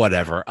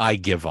 whatever, I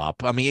give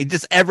up. I mean, it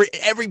just every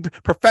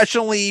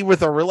professionally,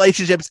 with her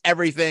relationships,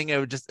 everything,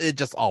 it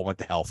just all went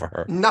to hell for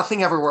her.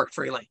 Nothing ever worked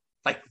for Elaine.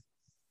 Like,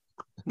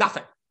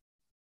 nothing.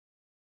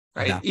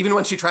 Right? No. Even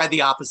when she tried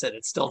the opposite,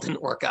 it still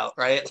didn't work out,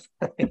 right?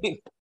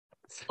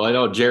 Well, I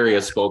know Jerry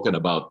has spoken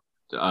about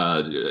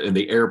in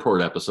the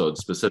airport episode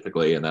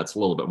specifically, and that's a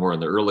little bit more in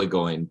the early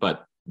going,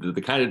 but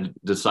they kind of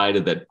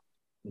decided that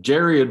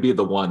Jerry would be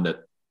the one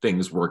that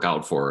things work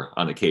out for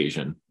on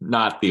occasion,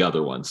 not the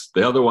other ones.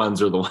 The other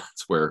ones are the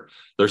ones where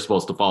they're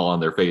supposed to fall on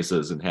their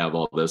faces and have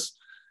all this,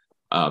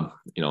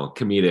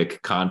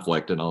 comedic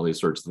conflict and all these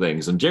sorts of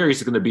things. And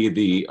Jerry's going to be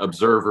the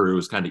observer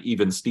who's kind of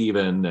even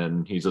Steven,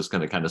 and he's just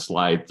going to kind of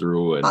slide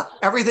through, and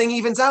everything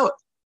evens out.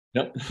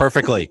 Yep.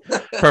 Perfectly.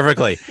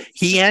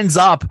 He ends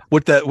up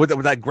with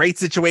that great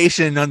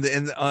situation in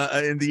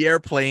the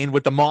airplane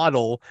with the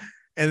model,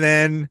 and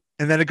then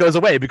it goes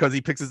away because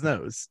he picks his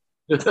nose.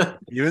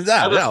 Evens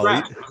out.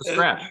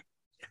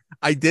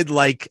 I did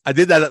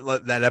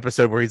that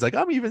episode where he's like,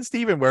 I'm even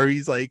Steven, where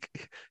he's like,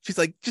 she's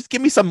like, just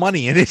give me some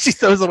money, and she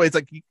throws away. It's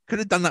like, you could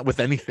have done that with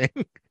anything.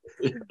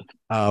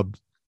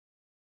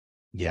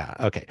 Yeah.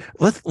 Okay.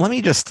 Let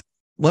me just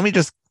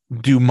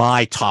do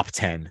my top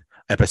 10.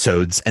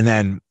 episodes, and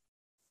then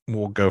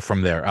we'll go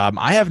from there.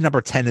 I have number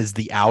 10 as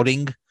The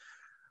Outing.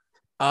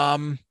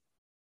 I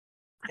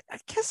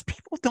guess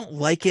people don't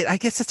like it. I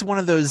guess it's one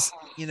of those,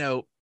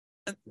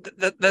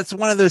 that's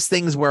one of those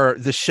things where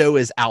the show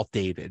is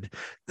outdated.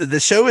 The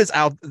show is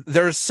out.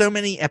 There's so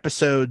many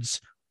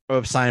episodes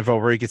of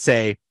Seinfeld where you could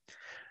say,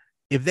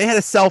 if they had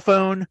a cell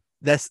phone,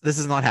 this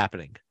is not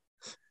happening.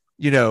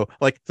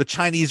 Like the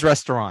Chinese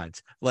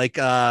restaurant, like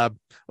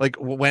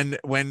when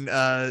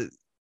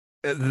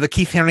the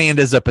Keith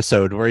Hernandez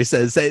episode where he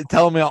says,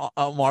 tell me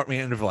I'll mark me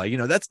in like,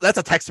 that's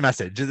a text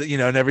message,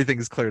 and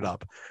everything's cleared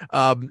up.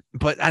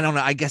 But I don't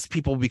know, I guess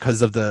people,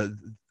 because of the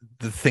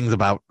things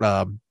about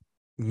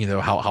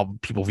how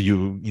people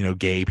view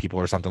gay people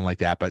or something like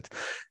that. But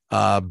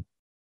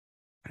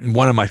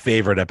one of my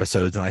favorite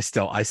episodes, and I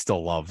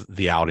still love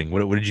The Outing.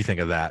 What did you think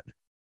of that?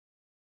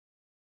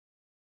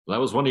 That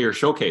was one of your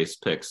showcase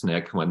picks,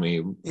 Nick, when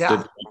we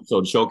did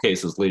episode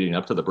showcases leading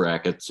up to the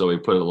bracket. So we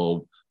put a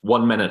little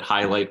 1-minute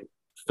highlight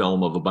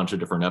film of a bunch of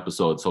different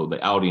episodes. So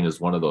The Outing is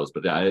one of those,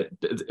 but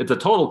it's a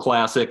total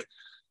classic.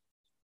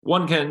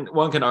 One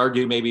can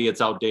argue maybe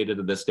it's outdated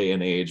in this day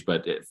and age,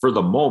 but for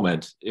the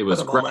moment, it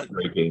was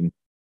groundbreaking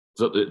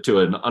to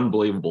an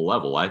unbelievable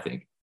level, I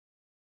think.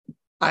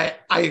 I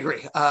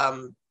agree.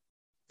 And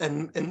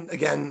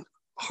again,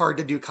 hard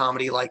to do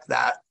comedy like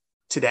that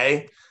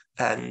today.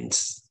 And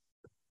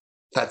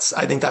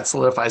I think that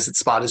solidifies its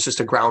spot as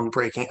just a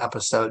groundbreaking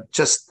episode.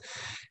 Just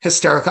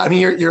hysterical. I mean,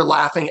 you're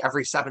laughing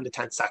every 7 to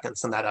 10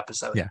 seconds in that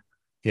episode.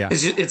 Yeah.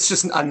 It's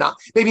just not,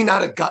 maybe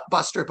not a gut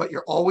buster, but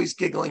you're always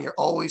giggling. You're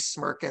always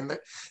smirking.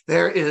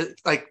 There is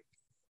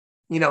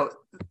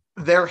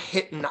they're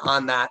hitting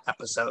on that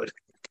episode.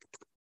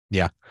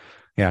 Yeah.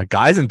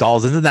 Guys and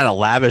Dolls. Isn't that a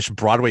lavish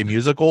Broadway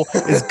musical?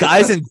 It's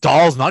Guys and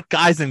Dolls, not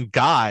Guys and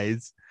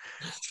Guys.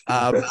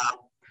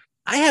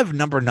 I have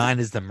number 9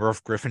 is the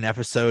Merv Griffin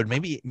episode.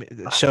 Maybe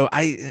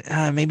I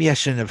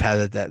shouldn't have had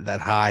it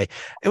that high.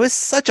 It was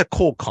such a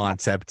cool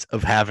concept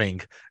of having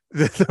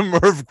the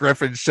Merv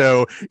Griffin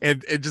show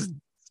and just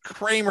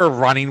Kramer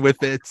running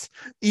with it.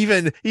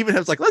 Even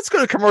has like, let's go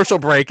to commercial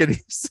break, and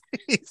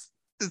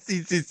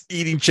he's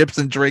eating chips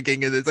and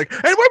drinking, and it's like,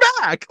 and we're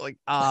back. Like,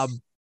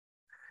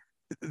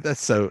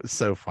 that's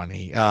so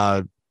funny.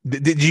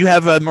 Did you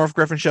have a Merv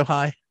Griffin show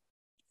high?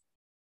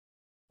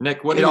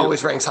 Nick, it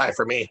always ranks high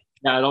for me.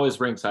 Yeah, it always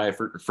ranks high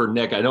for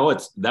Nick. I know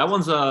that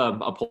one's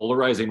a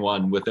polarizing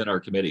one within our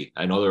committee.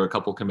 I know there are a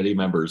couple committee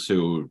members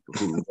who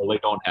really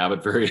don't have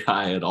it very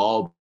high at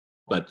all.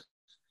 But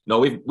no,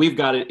 we've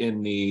got it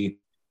in the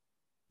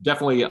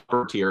definitely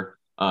upper tier.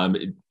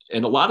 And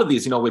a lot of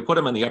these, we put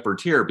them in the upper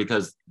tier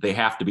because they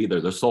have to be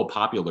there. They're so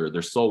popular.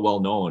 They're so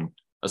well known,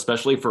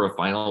 especially for a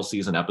final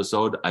season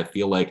episode. I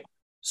feel like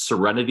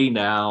Serenity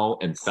Now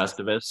and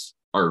Festivus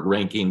are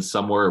ranking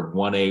somewhere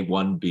 1A,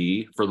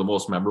 1B for the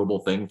most memorable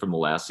thing from the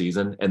last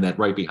season. And then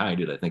right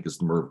behind it, I think, is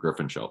the Merv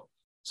Griffin show.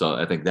 So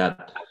I think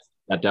that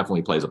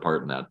definitely plays a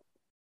part in that.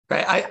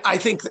 Right. I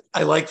think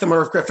I like the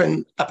Merv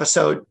Griffin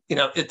episode.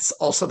 It's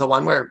also the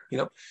one where,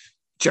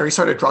 Jerry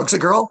sort of drugs a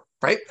girl,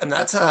 right? And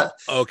that's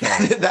okay.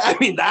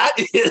 That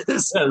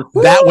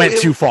went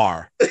too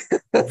far.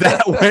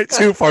 That went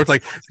too far. It's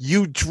like,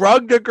 you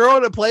drugged a girl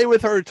to play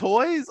with her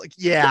toys? Like,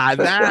 yeah,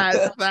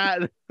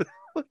 that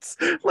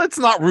let's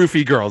not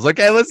roofie girls.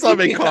 Okay, let's not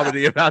make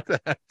comedy about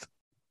that.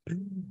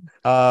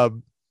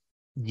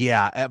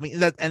 Yeah, I mean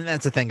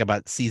that's the thing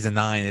about season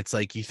 9. It's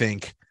like you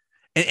think,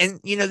 and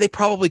they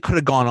probably could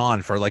have gone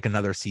on for like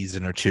another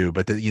season or two,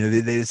 but they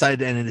decided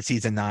to end in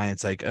season 9.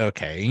 It's like,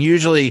 okay. And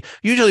usually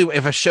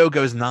if a show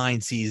goes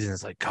 9 seasons,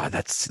 it's like, God,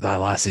 that's the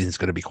last season's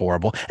going to be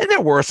horrible. And there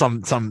were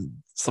some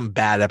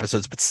bad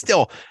episodes, but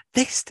still,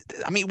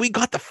 we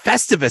got the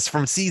Festivus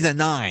from season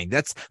 9.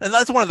 That's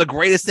one of the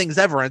greatest things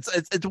ever. It's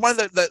one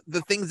of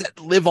the things that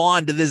live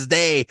on to this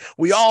day.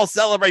 We all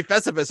celebrate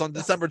Festivus on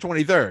December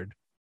 23rd.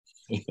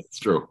 It's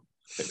true.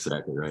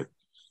 Exactly right.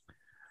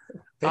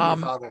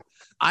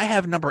 I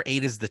have number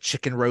 8 is the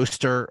Chicken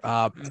Roaster,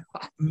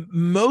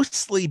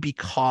 mostly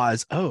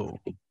because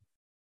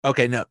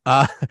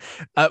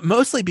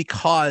mostly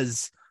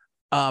because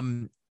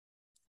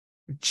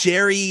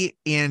Jerry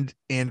and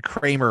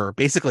Kramer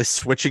basically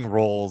switching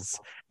roles,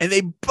 and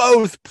they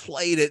both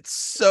played it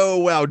so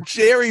well.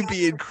 Jerry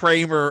being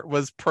Kramer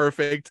was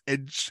perfect,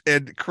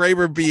 and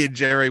Kramer being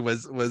Jerry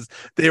was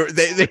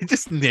they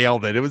just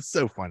nailed it. It was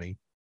so funny.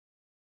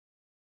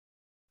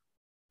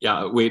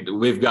 Yeah,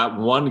 we've got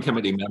one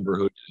committee member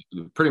who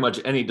pretty much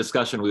any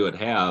discussion we would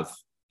have,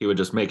 he would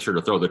just make sure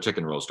to throw the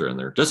chicken roaster in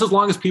there. Just as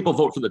long as people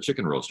vote for the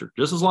chicken roaster,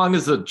 just as long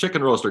as the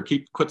chicken roaster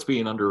quits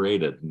being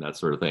underrated and that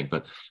sort of thing.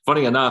 But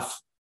funny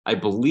enough, I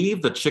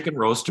believe the chicken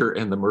roaster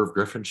and the Merv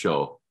Griffin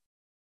show,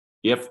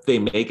 if they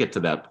make it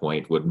to that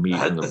point, would meet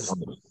in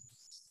the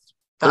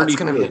That's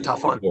going to be a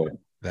tough one.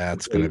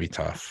 That's going to be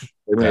tough.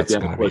 That's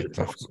going to be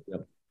tough.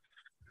 Yep.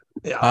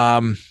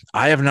 Yeah.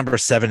 I have number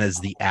 7 as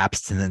the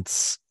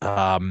abstinence.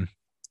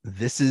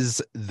 This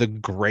is the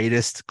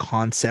greatest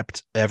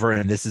concept ever,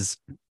 and this is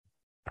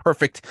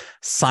perfect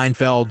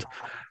Seinfeld.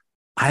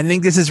 I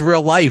think this is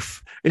real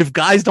life. If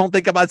guys don't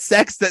think about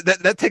sex,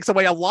 that takes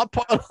away a lot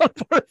of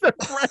their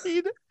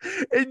brain.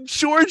 And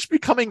George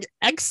becoming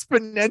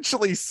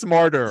exponentially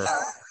smarter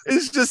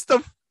is just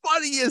the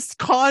funniest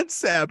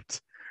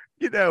concept.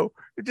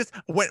 Just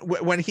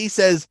when he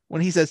says,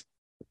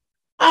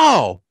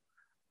 "Oh,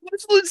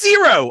 absolute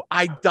zero,"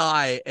 I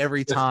die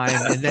every time.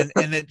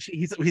 And then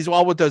he's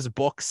all with those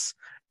books.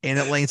 And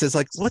Elaine says,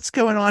 like, "What's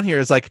going on here?"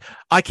 It's like,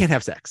 "I can't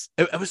have sex."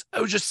 It was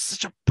just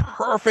such a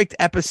perfect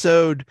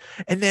episode.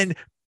 And then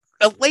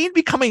Elaine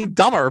becoming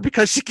dumber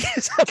because she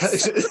can't have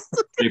sex.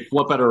 They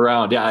flip it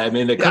around. Yeah, I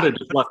mean, they could have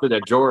just left it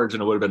at George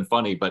and it would have been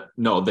funny, but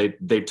no,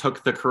 they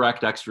took the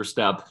correct extra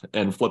step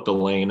and flipped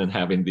Elaine and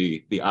having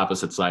the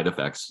opposite side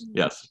effects.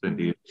 Yes,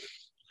 indeed.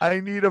 I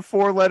need a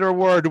 4-letter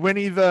word.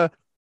 Winnie the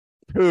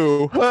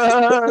Pooh.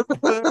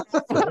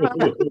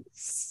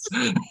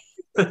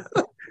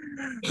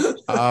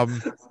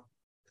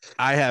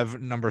 I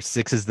have number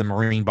 6 is the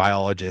marine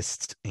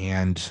biologist,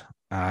 and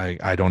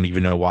I don't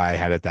even know why I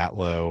had it that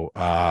low.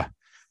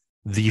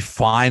 The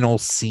final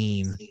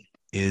scene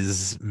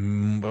is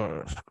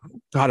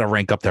gotta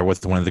rank up there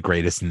with one of the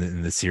greatest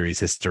in the series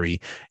history.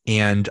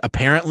 And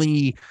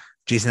apparently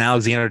Jason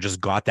Alexander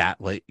just got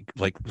that like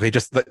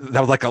that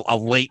was like a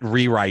late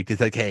rewrite.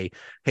 It's like, hey,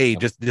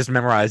 just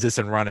memorize this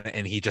and run it.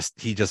 And he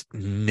just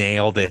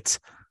nailed it.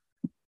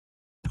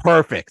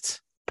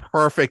 Perfect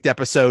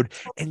episode.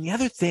 And the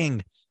other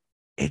thing,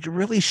 it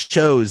really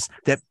shows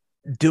that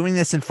doing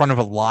this in front of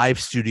a live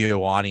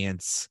studio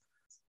audience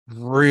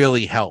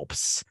really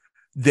helps.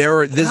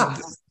 The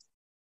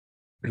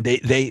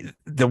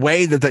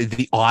way that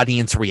the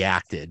audience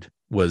reacted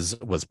was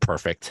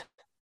perfect.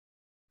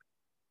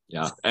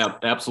 Yeah,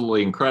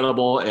 absolutely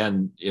incredible.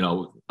 And,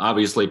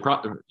 obviously,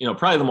 probably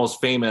the most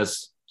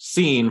famous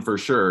scene for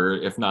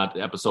sure, if not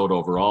episode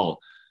overall.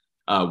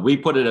 We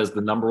put it as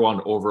the number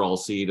 1 overall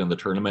seed in the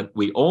tournament.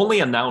 We only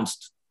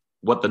announced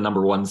what the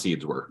number 1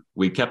 seeds were.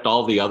 We kept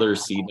all the other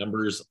seed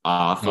numbers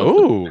off.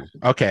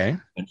 Okay.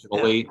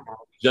 Intentionally,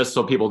 just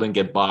so people didn't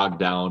get bogged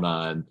down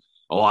on,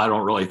 I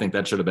don't really think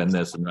that should have been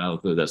this and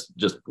rather this.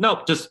 Just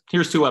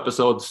here's 2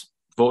 episodes.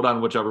 Vote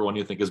on whichever one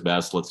you think is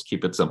best. Let's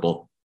keep it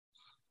simple.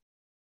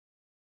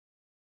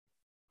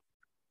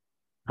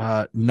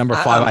 Number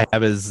 5 I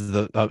have is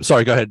the.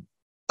 Sorry, go ahead.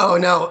 Oh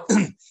no.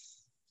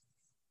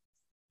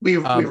 We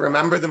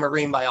remember the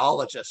marine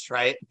biologist,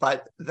 right?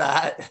 But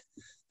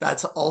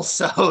that's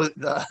also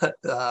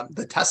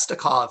the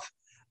Testikov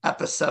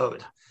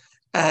episode.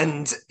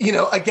 And,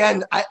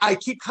 again, I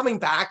keep coming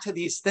back to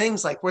these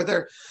things like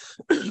where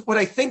what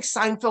I think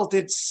Seinfeld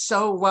did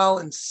so well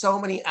in so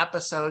many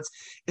episodes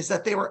is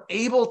that they were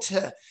able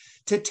to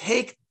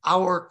take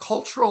our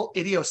cultural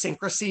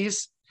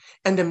idiosyncrasies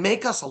and to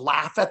make us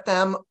laugh at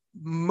them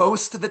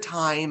most of the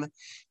time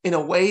in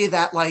a way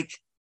that like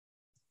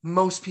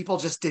most people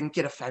just didn't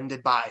get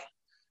offended by,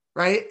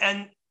 right?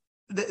 And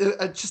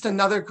just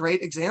another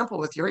great example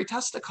with Yuri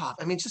Testikov.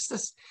 I mean, just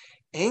this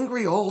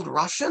angry old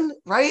Russian,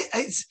 right?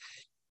 It's,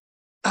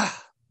 I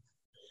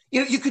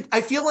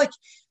feel like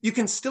you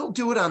can still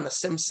do it on The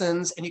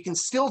Simpsons and you can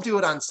still do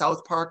it on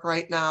South Park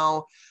right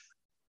now.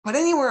 But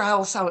anywhere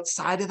else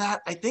outside of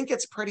that, I think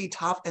it's pretty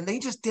tough. And they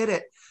just did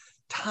it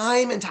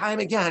time and time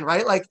again,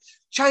 right? Like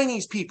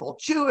Chinese people,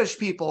 Jewish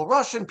people,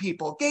 Russian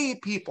people, gay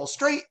people,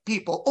 straight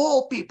people,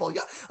 old people,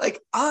 like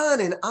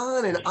on and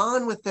on and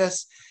on with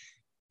this.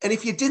 And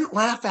if you didn't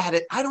laugh at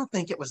it, I don't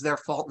think it was their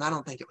fault. And I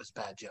don't think it was a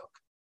bad joke.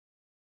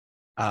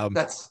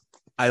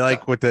 I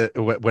like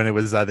when it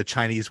was the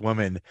Chinese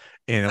woman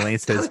and Elaine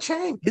says, Donna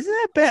Chang. "Isn't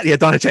that bad?" Yeah,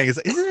 Donna Chang is.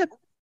 Isn't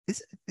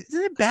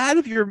it bad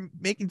if you're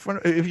making fun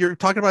of, if you're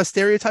talking about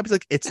stereotypes?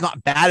 Like, it's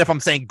not bad if I'm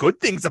saying good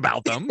things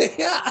about them.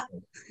 Yeah,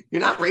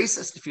 you're not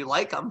racist if you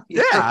like them.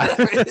 Yeah.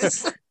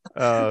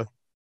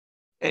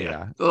 Anyway,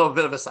 a little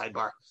bit of a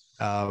sidebar.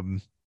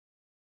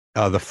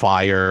 The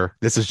fire.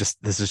 This is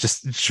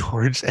just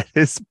George at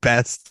his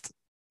best.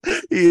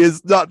 He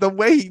is not, the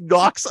way he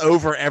knocks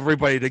over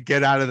everybody to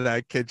get out of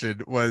that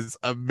kitchen was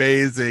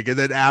amazing. And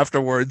then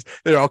afterwards,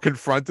 they all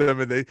confront him,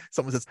 and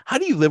someone says, "How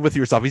do you live with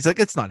yourself?" He's like,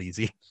 "It's not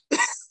easy."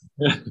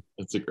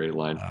 That's a great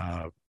line.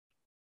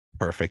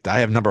 Perfect.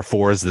 I have number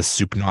 4 is the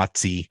soup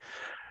Nazi.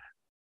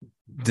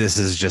 This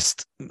is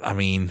just, I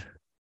mean,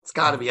 it's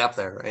got to be up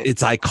there, right?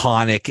 It's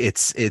iconic.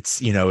 It's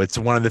it's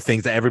one of the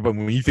things that everybody,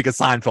 when you think of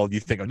Seinfeld,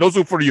 you think of "No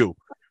soup for you."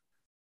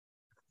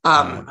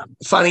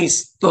 Funny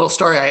little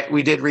story.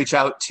 We did reach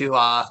out to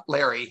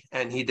Larry,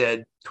 and he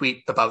did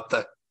tweet about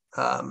the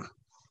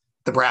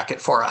bracket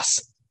for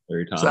us.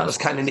 So that was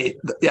kind of neat.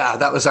 Yeah,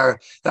 that was our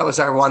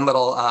one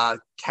little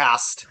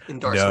cast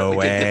endorsement. No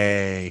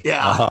way.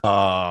 Yeah,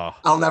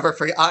 I'll never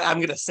forget.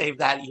 I'm gonna save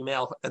that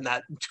email and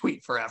that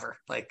tweet forever.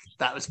 Like,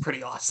 that was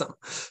pretty awesome.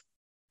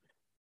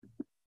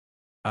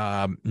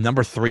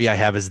 Number 3 I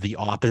have is the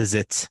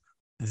opposite.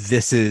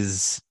 This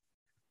is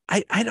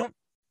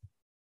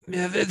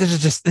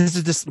this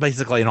is just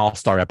basically an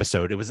all-star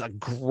episode. It was a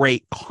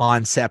great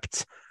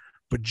concept,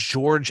 but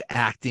George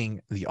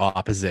acting the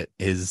opposite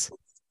is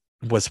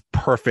was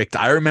perfect.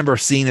 I remember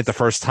seeing it the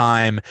first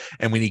time,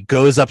 and when he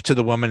goes up to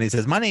the woman, he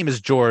says, "My name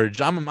is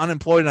George. I'm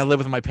unemployed and I live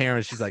with my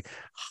parents." She's like,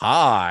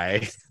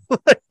 "Hi."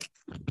 Like,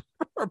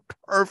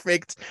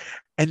 perfect.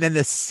 And then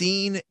the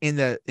scene in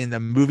the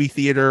movie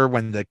theater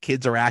when the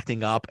kids are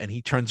acting up and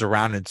he turns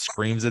around and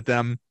screams at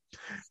them.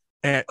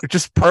 And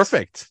just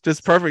perfect.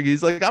 Just perfect.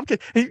 He's like, "I'm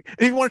kidding. Hey,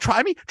 you want to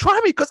try me? Try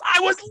me, because I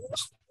was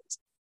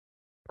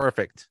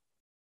perfect."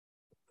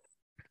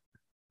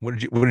 What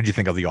did you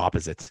think of the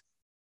opposite?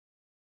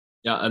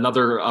 Yeah,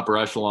 another upper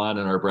echelon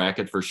in our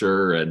bracket for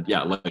sure. And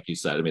yeah, like you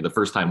said, I mean, the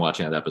first time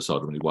watching that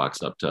episode when he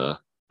walks up to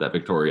that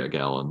Victoria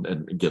gal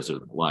and gives her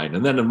the line,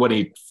 and then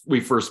when we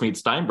first meet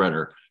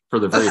Steinbrenner for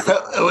the very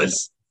first it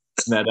was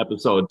in that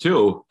episode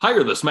too.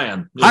 Hire this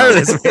man. Hire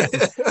this man.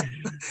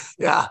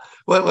 Yeah.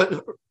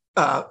 What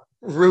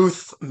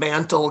Ruth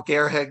Mantle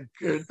Gerhard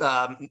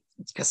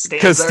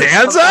Costanza.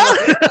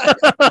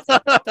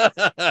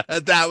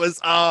 That was,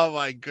 oh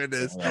my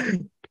goodness. Yeah.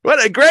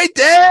 What a great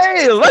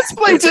day. Let's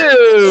play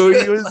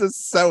two. He was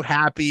just so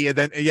happy. And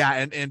then,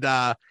 yeah.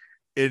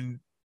 And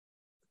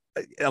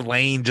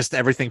Elaine, just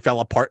everything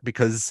fell apart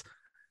because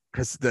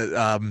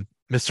the,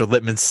 Mr.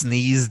 Littman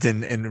sneezed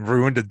and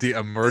ruined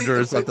a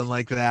murder or something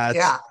like that.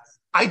 Yeah.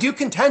 I do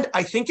contend.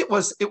 I think it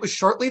was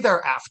shortly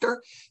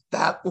thereafter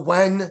that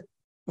when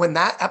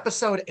that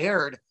episode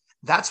aired,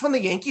 that's when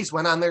the Yankees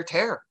went on their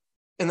tear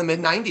in the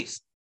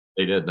mid-90s.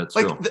 They did. That's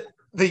like true.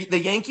 The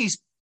Yankees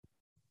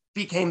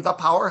became the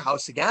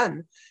powerhouse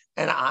again.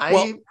 And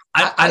I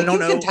don't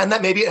know. Contend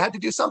that maybe it had to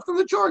do something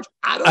with George.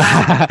 I don't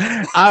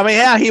know. I mean,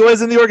 yeah, he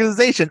was in the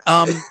organization.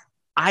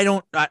 I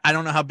don't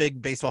know how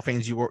big baseball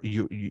fans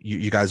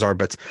you guys are,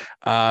 but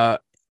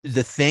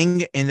the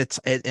thing and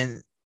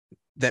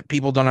that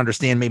people don't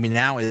understand maybe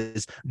now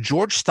is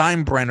George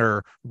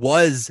Steinbrenner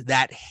was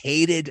that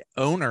hated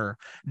owner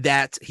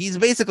that he's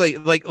basically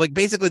like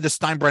basically the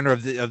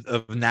Steinbrenner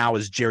of now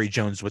is Jerry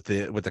Jones with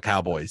the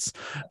Cowboys.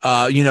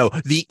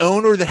 The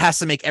owner that has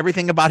to make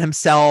everything about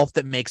himself,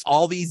 that makes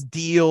all these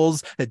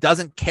deals, that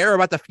doesn't care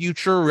about the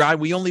future. Right?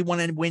 We only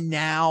want to win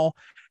now.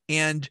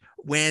 And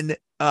when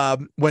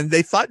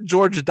they thought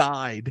George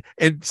died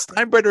and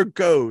Steinbrenner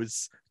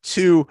goes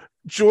to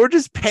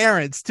George's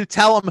parents to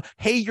tell him,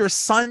 "Hey, your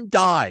son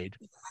died."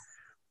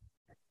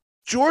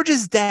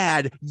 George's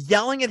dad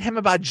yelling at him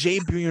about Jay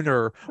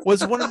Buhner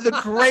was one of the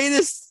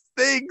greatest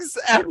things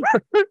ever.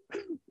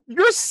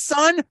 Your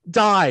son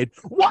died.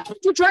 Why did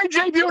you trade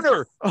Jay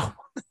Buhner? Oh.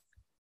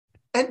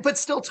 But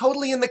still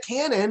totally in the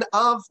canon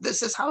of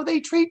this is how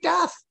they treat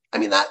death. I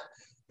mean, that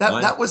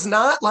was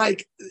not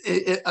like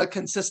a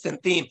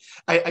consistent theme.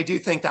 I do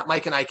think that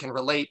Mike and I can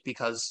relate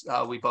because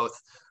we both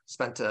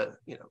spent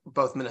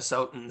both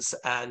Minnesotans,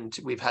 and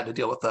we've had to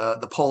deal with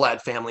the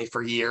Pohlad family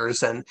for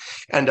years, and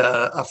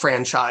a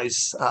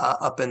franchise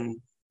up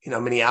in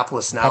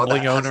Minneapolis now.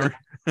 Public owner.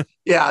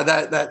 Yeah,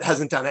 that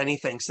hasn't done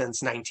anything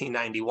since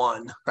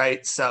 1991,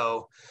 right?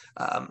 So,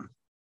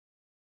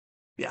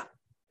 yeah.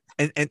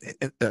 And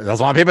there's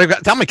a lot of people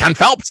tell me Ken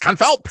Phelps.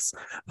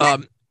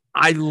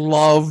 I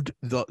loved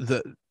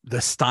the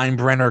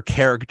Steinbrenner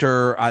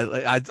character.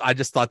 I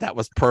just thought that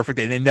was perfect,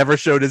 and they never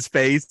showed his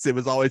face. It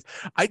was always.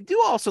 I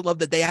do also love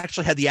that they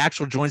actually had the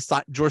actual George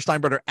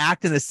Steinbrenner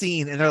act in a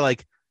scene, and they're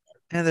like,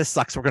 "This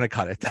sucks. We're gonna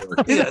cut it."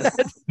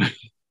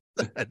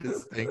 I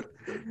just think.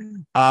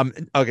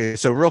 Okay,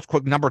 so real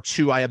quick, number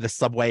 2, I have the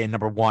subway, and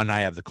number 1,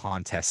 I have the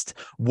contest.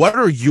 What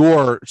are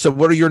your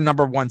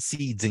number 1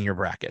 seeds in your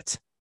bracket?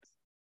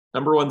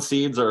 Number 1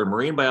 seeds are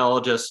marine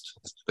biologist,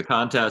 the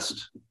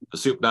contest, the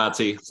soup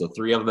Nazi. So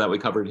 3 of them that we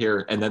covered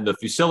here. And then the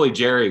Fusilli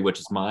Jerry, which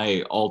is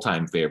my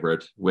all-time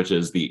favorite, which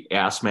is the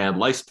Ass Man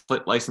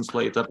license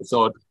plates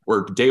episode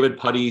where David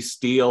Putty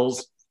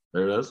steals.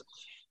 There it is.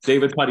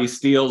 David Putty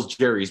steals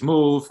Jerry's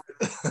move.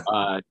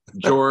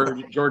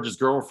 George's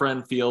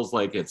girlfriend feels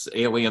like it's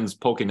aliens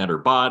poking at her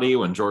body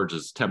when George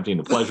is attempting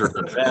to pleasure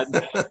her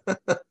bed.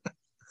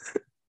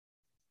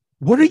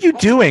 What are you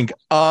doing?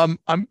 I'm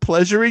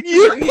pleasuring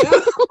you.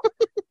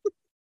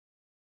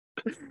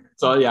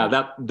 So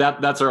yeah,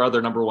 that's our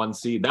other number 1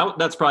 seed.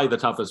 That's probably the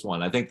toughest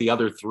one. I think the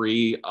other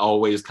 3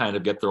 always kind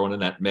of get thrown in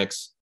that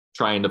mix,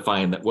 trying to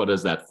find that what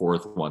is that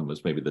 4th one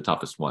was maybe the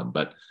toughest one.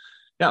 But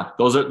yeah,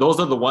 those are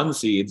the 1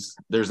 seeds.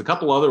 There's a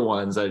couple other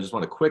ones I just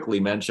want to quickly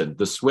mention.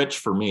 The Switch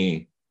for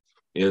me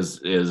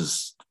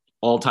is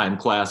all-time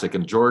classic,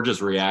 and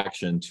George's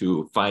reaction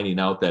to finding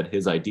out that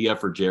his idea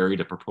for Jerry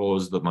to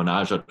propose the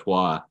menage a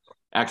trois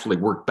actually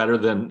worked better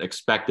than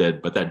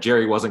expected, but that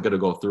Jerry wasn't going to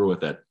go through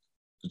with it.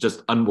 It's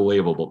just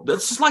unbelievable.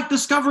 This is like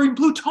discovering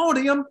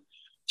plutonium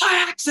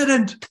by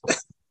accident.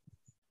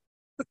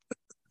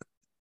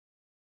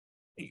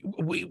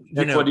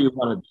 Nick, what do you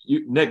want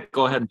to? Nick,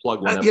 go ahead and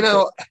plug one.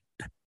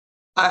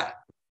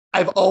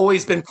 I've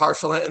always been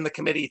partial, and the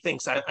committee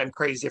thinks I'm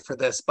crazy for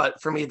this,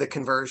 but for me, the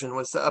conversion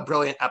was a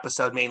brilliant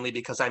episode, mainly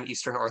because I'm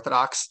Eastern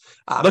Orthodox.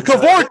 The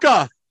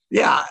Kavorka.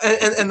 Yeah,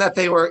 and that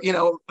they were,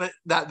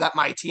 that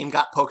my team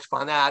got poked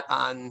fun at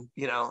on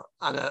a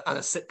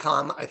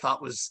sitcom. I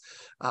thought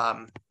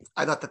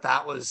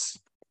that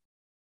was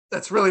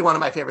that's really one of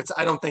my favorites.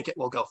 I don't think it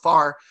will go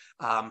far,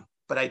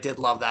 but I did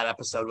love that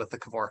episode with the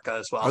Kavorka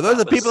as well. Are those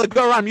the people that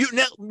go around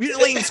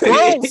mutilating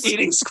squirrels?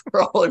 Eating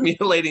squirrel and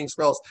mutilating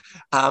squirrels.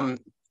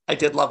 I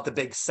did love the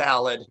big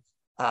salad.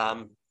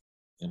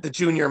 The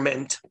junior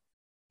mint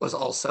was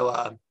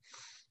also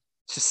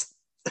just.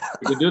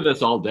 We could do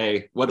this all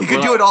day. You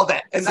could do it all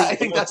day, and I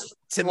think that's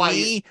to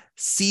me.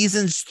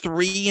 Seasons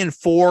 3 and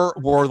 4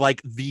 were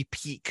like the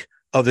peak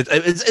of it.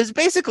 It's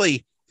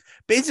basically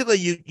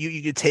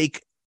you could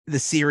take the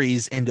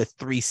series into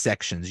 3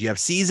 sections. You have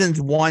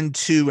seasons 1,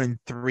 2, and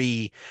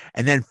 3,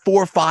 and then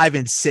 4, 5,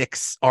 and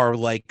 6 are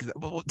like,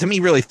 to me,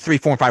 really 3,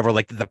 4, and 5 are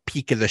like the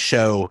peak of the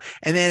show,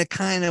 and then it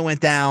kind of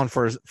went down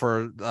for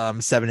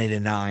 7, 8,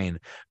 and 9.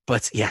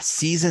 But yeah,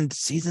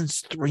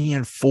 seasons 3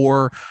 and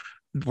 4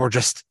 were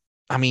just,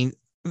 I mean,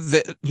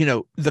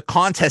 the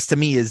contest to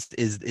me is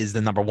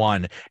the number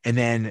one, and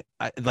then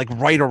like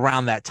right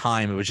around that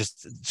time, it was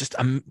just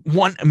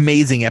one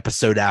amazing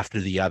episode after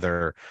the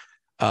other.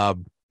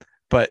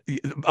 But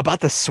about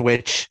the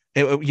switch,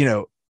 they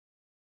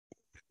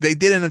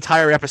did an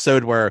entire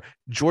episode where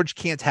George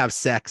can't have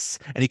sex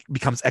and he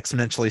becomes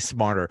exponentially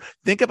smarter.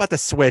 Think about the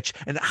switch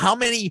and how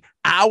many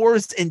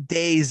hours and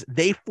days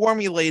they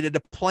formulated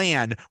a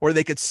plan where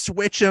they could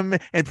switch him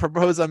and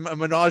propose a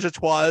menage a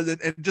trois,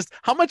 and just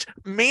how much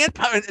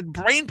manpower and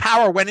brain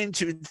power went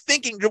into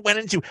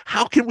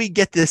how can we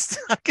get this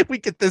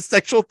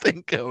sexual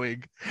thing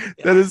going?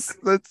 Yeah.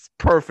 That's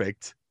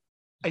perfect.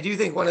 I do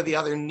think one of the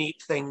other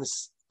neat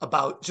things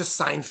about just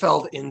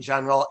Seinfeld in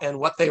general and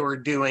what they were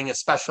doing,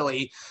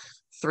 especially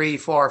 3,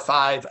 4,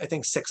 5, I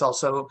think 6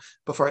 also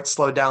before it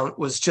slowed down,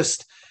 was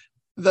just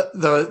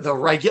the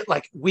regular,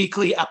 like,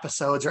 weekly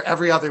episodes, or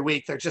every other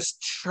week. They're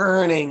just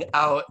churning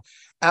out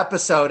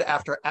episode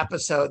after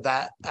episode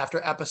that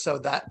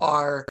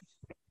are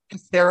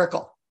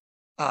hysterical.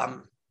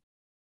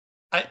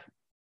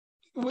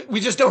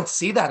 We just don't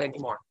see that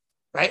anymore,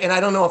 right? And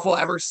I don't know if we'll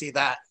ever see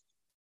that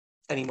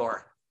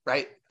anymore,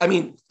 right? I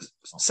mean,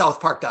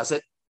 South Park does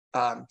it.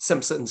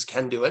 Simpsons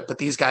can do it, but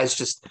these guys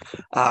just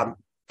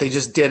they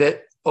just did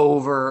it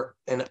over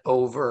and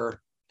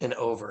over and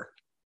over.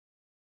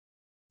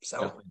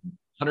 So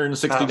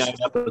 169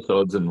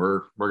 episodes, and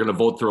we're gonna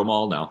vote through them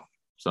all now.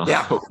 So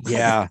yeah.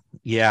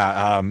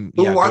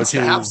 Who wants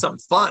to have some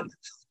fun?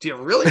 Do you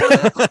really want to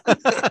have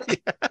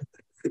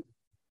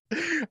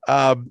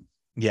fun?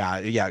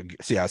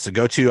 So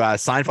go to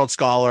Seinfeld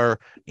Scholar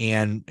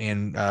and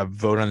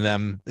vote on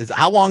them.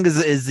 How long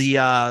is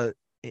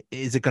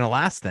it going to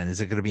last then? Is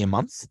it going to be a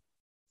month?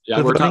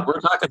 Yeah, we're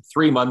talking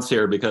 3 months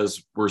here,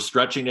 because we're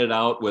stretching it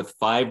out with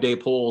 5-day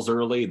polls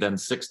early, then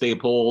 6-day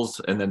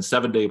polls, and then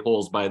 7-day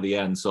polls by the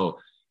end. So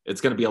it's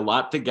going to be a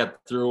lot to get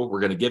through. We're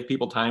going to give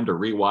people time to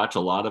rewatch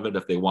a lot of it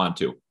if they want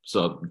to.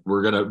 So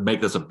we're going to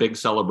make this a big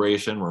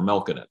celebration. We're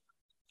milking it.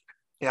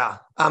 Yeah.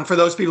 For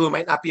those people who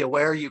might not be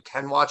aware, you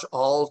can watch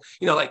all,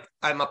 like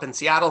I'm up in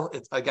Seattle.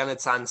 It's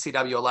on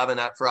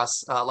CW11 for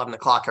us, 11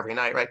 o'clock every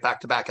night, right?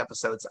 Back-to-back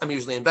episodes. I'm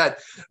usually in bed,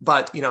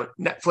 but,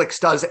 Netflix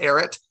does air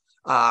it.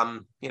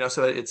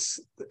 So it's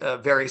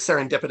very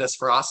serendipitous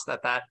for us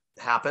that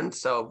happened.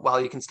 So while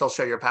you can still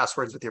share your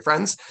passwords with your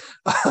friends,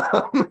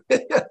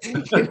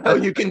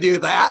 you can do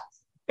that.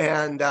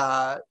 And,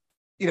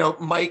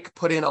 Mike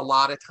put in a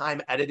lot of time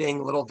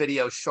editing little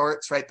video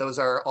shorts, right? Those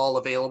are all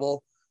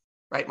available.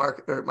 Right,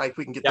 Mark or Mike,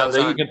 we can get those.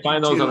 Yeah, you can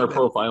find those on our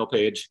profile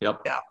page.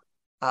 Yep.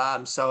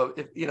 Yeah. So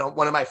if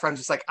one of my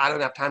friends is like, I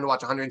don't have time to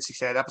watch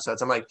 168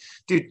 episodes. I'm like,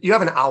 dude, you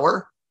have an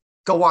hour.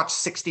 Go watch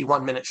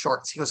 61-minute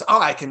shorts. He goes,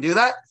 oh, I can do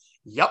that.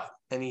 Yep.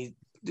 And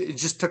it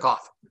just took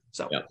off.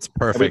 So it's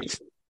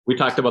perfect. We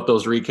talked about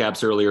those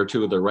recaps earlier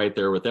too. They're right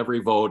there with every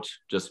vote.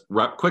 Just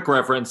quick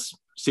reference.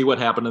 See what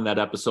happened in that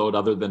episode,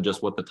 other than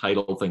just what the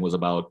title thing was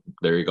about.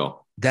 There you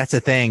go. That's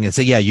the thing. And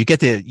so you get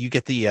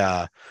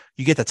the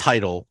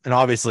title, and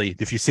obviously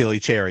if you Silly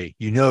Cherry,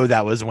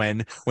 that was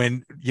when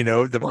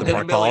the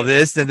part called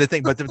this and the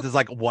thing, but there's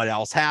like, what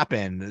else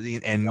happened?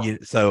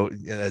 And so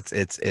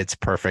it's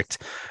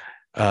perfect.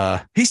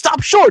 He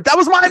stopped short. That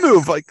was my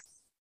move. Like,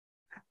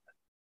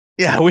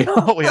 yeah, we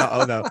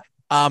all know.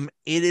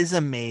 It is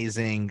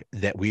amazing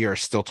that we are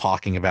still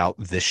talking about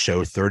this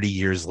show 30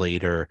 years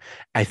later.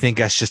 I think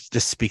that's just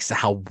speaks to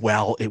how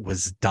well it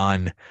was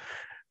done.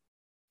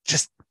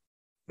 Just,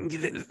 I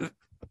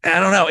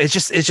don't know. It's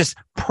just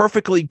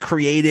perfectly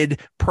created,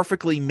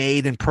 perfectly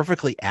made, and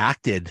perfectly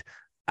acted.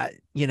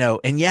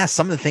 And yeah,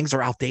 some of the things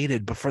are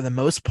outdated, but for the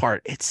most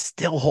part, it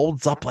still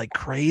holds up like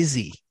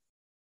crazy.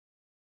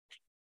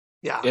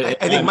 Yeah,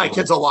 I think my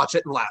kids will watch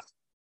it and laugh.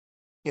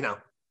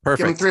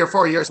 Perfect. Give them 3 or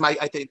 4 years.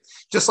 I think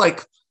just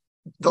like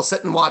they'll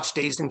sit and watch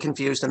Dazed and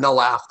Confused and they'll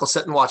laugh. They'll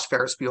sit and watch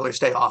Ferris Bueller's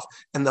Day Off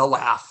and they'll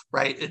laugh.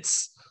 Right?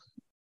 It's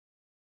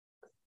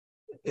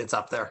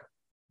up there.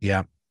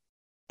 Yeah.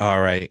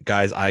 All right,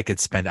 guys. I could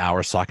spend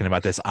hours talking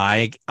about this.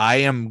 I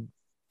am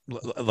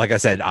like I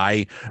said,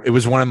 it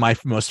was one of my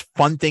most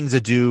fun things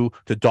to do,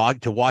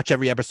 to watch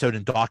every episode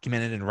and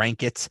document it and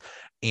rank it.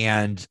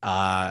 And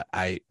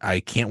I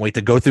can't wait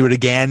to go through it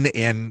again.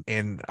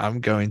 And I'm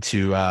going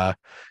to I'm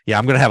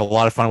going to have a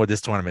lot of fun with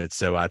this tournament.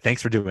 So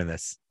thanks for doing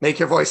this. Make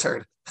your voice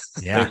heard.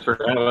 Yeah. Thanks for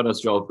having us,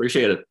 Joe.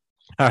 Appreciate it.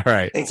 All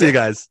right. Thanks, See you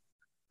guys.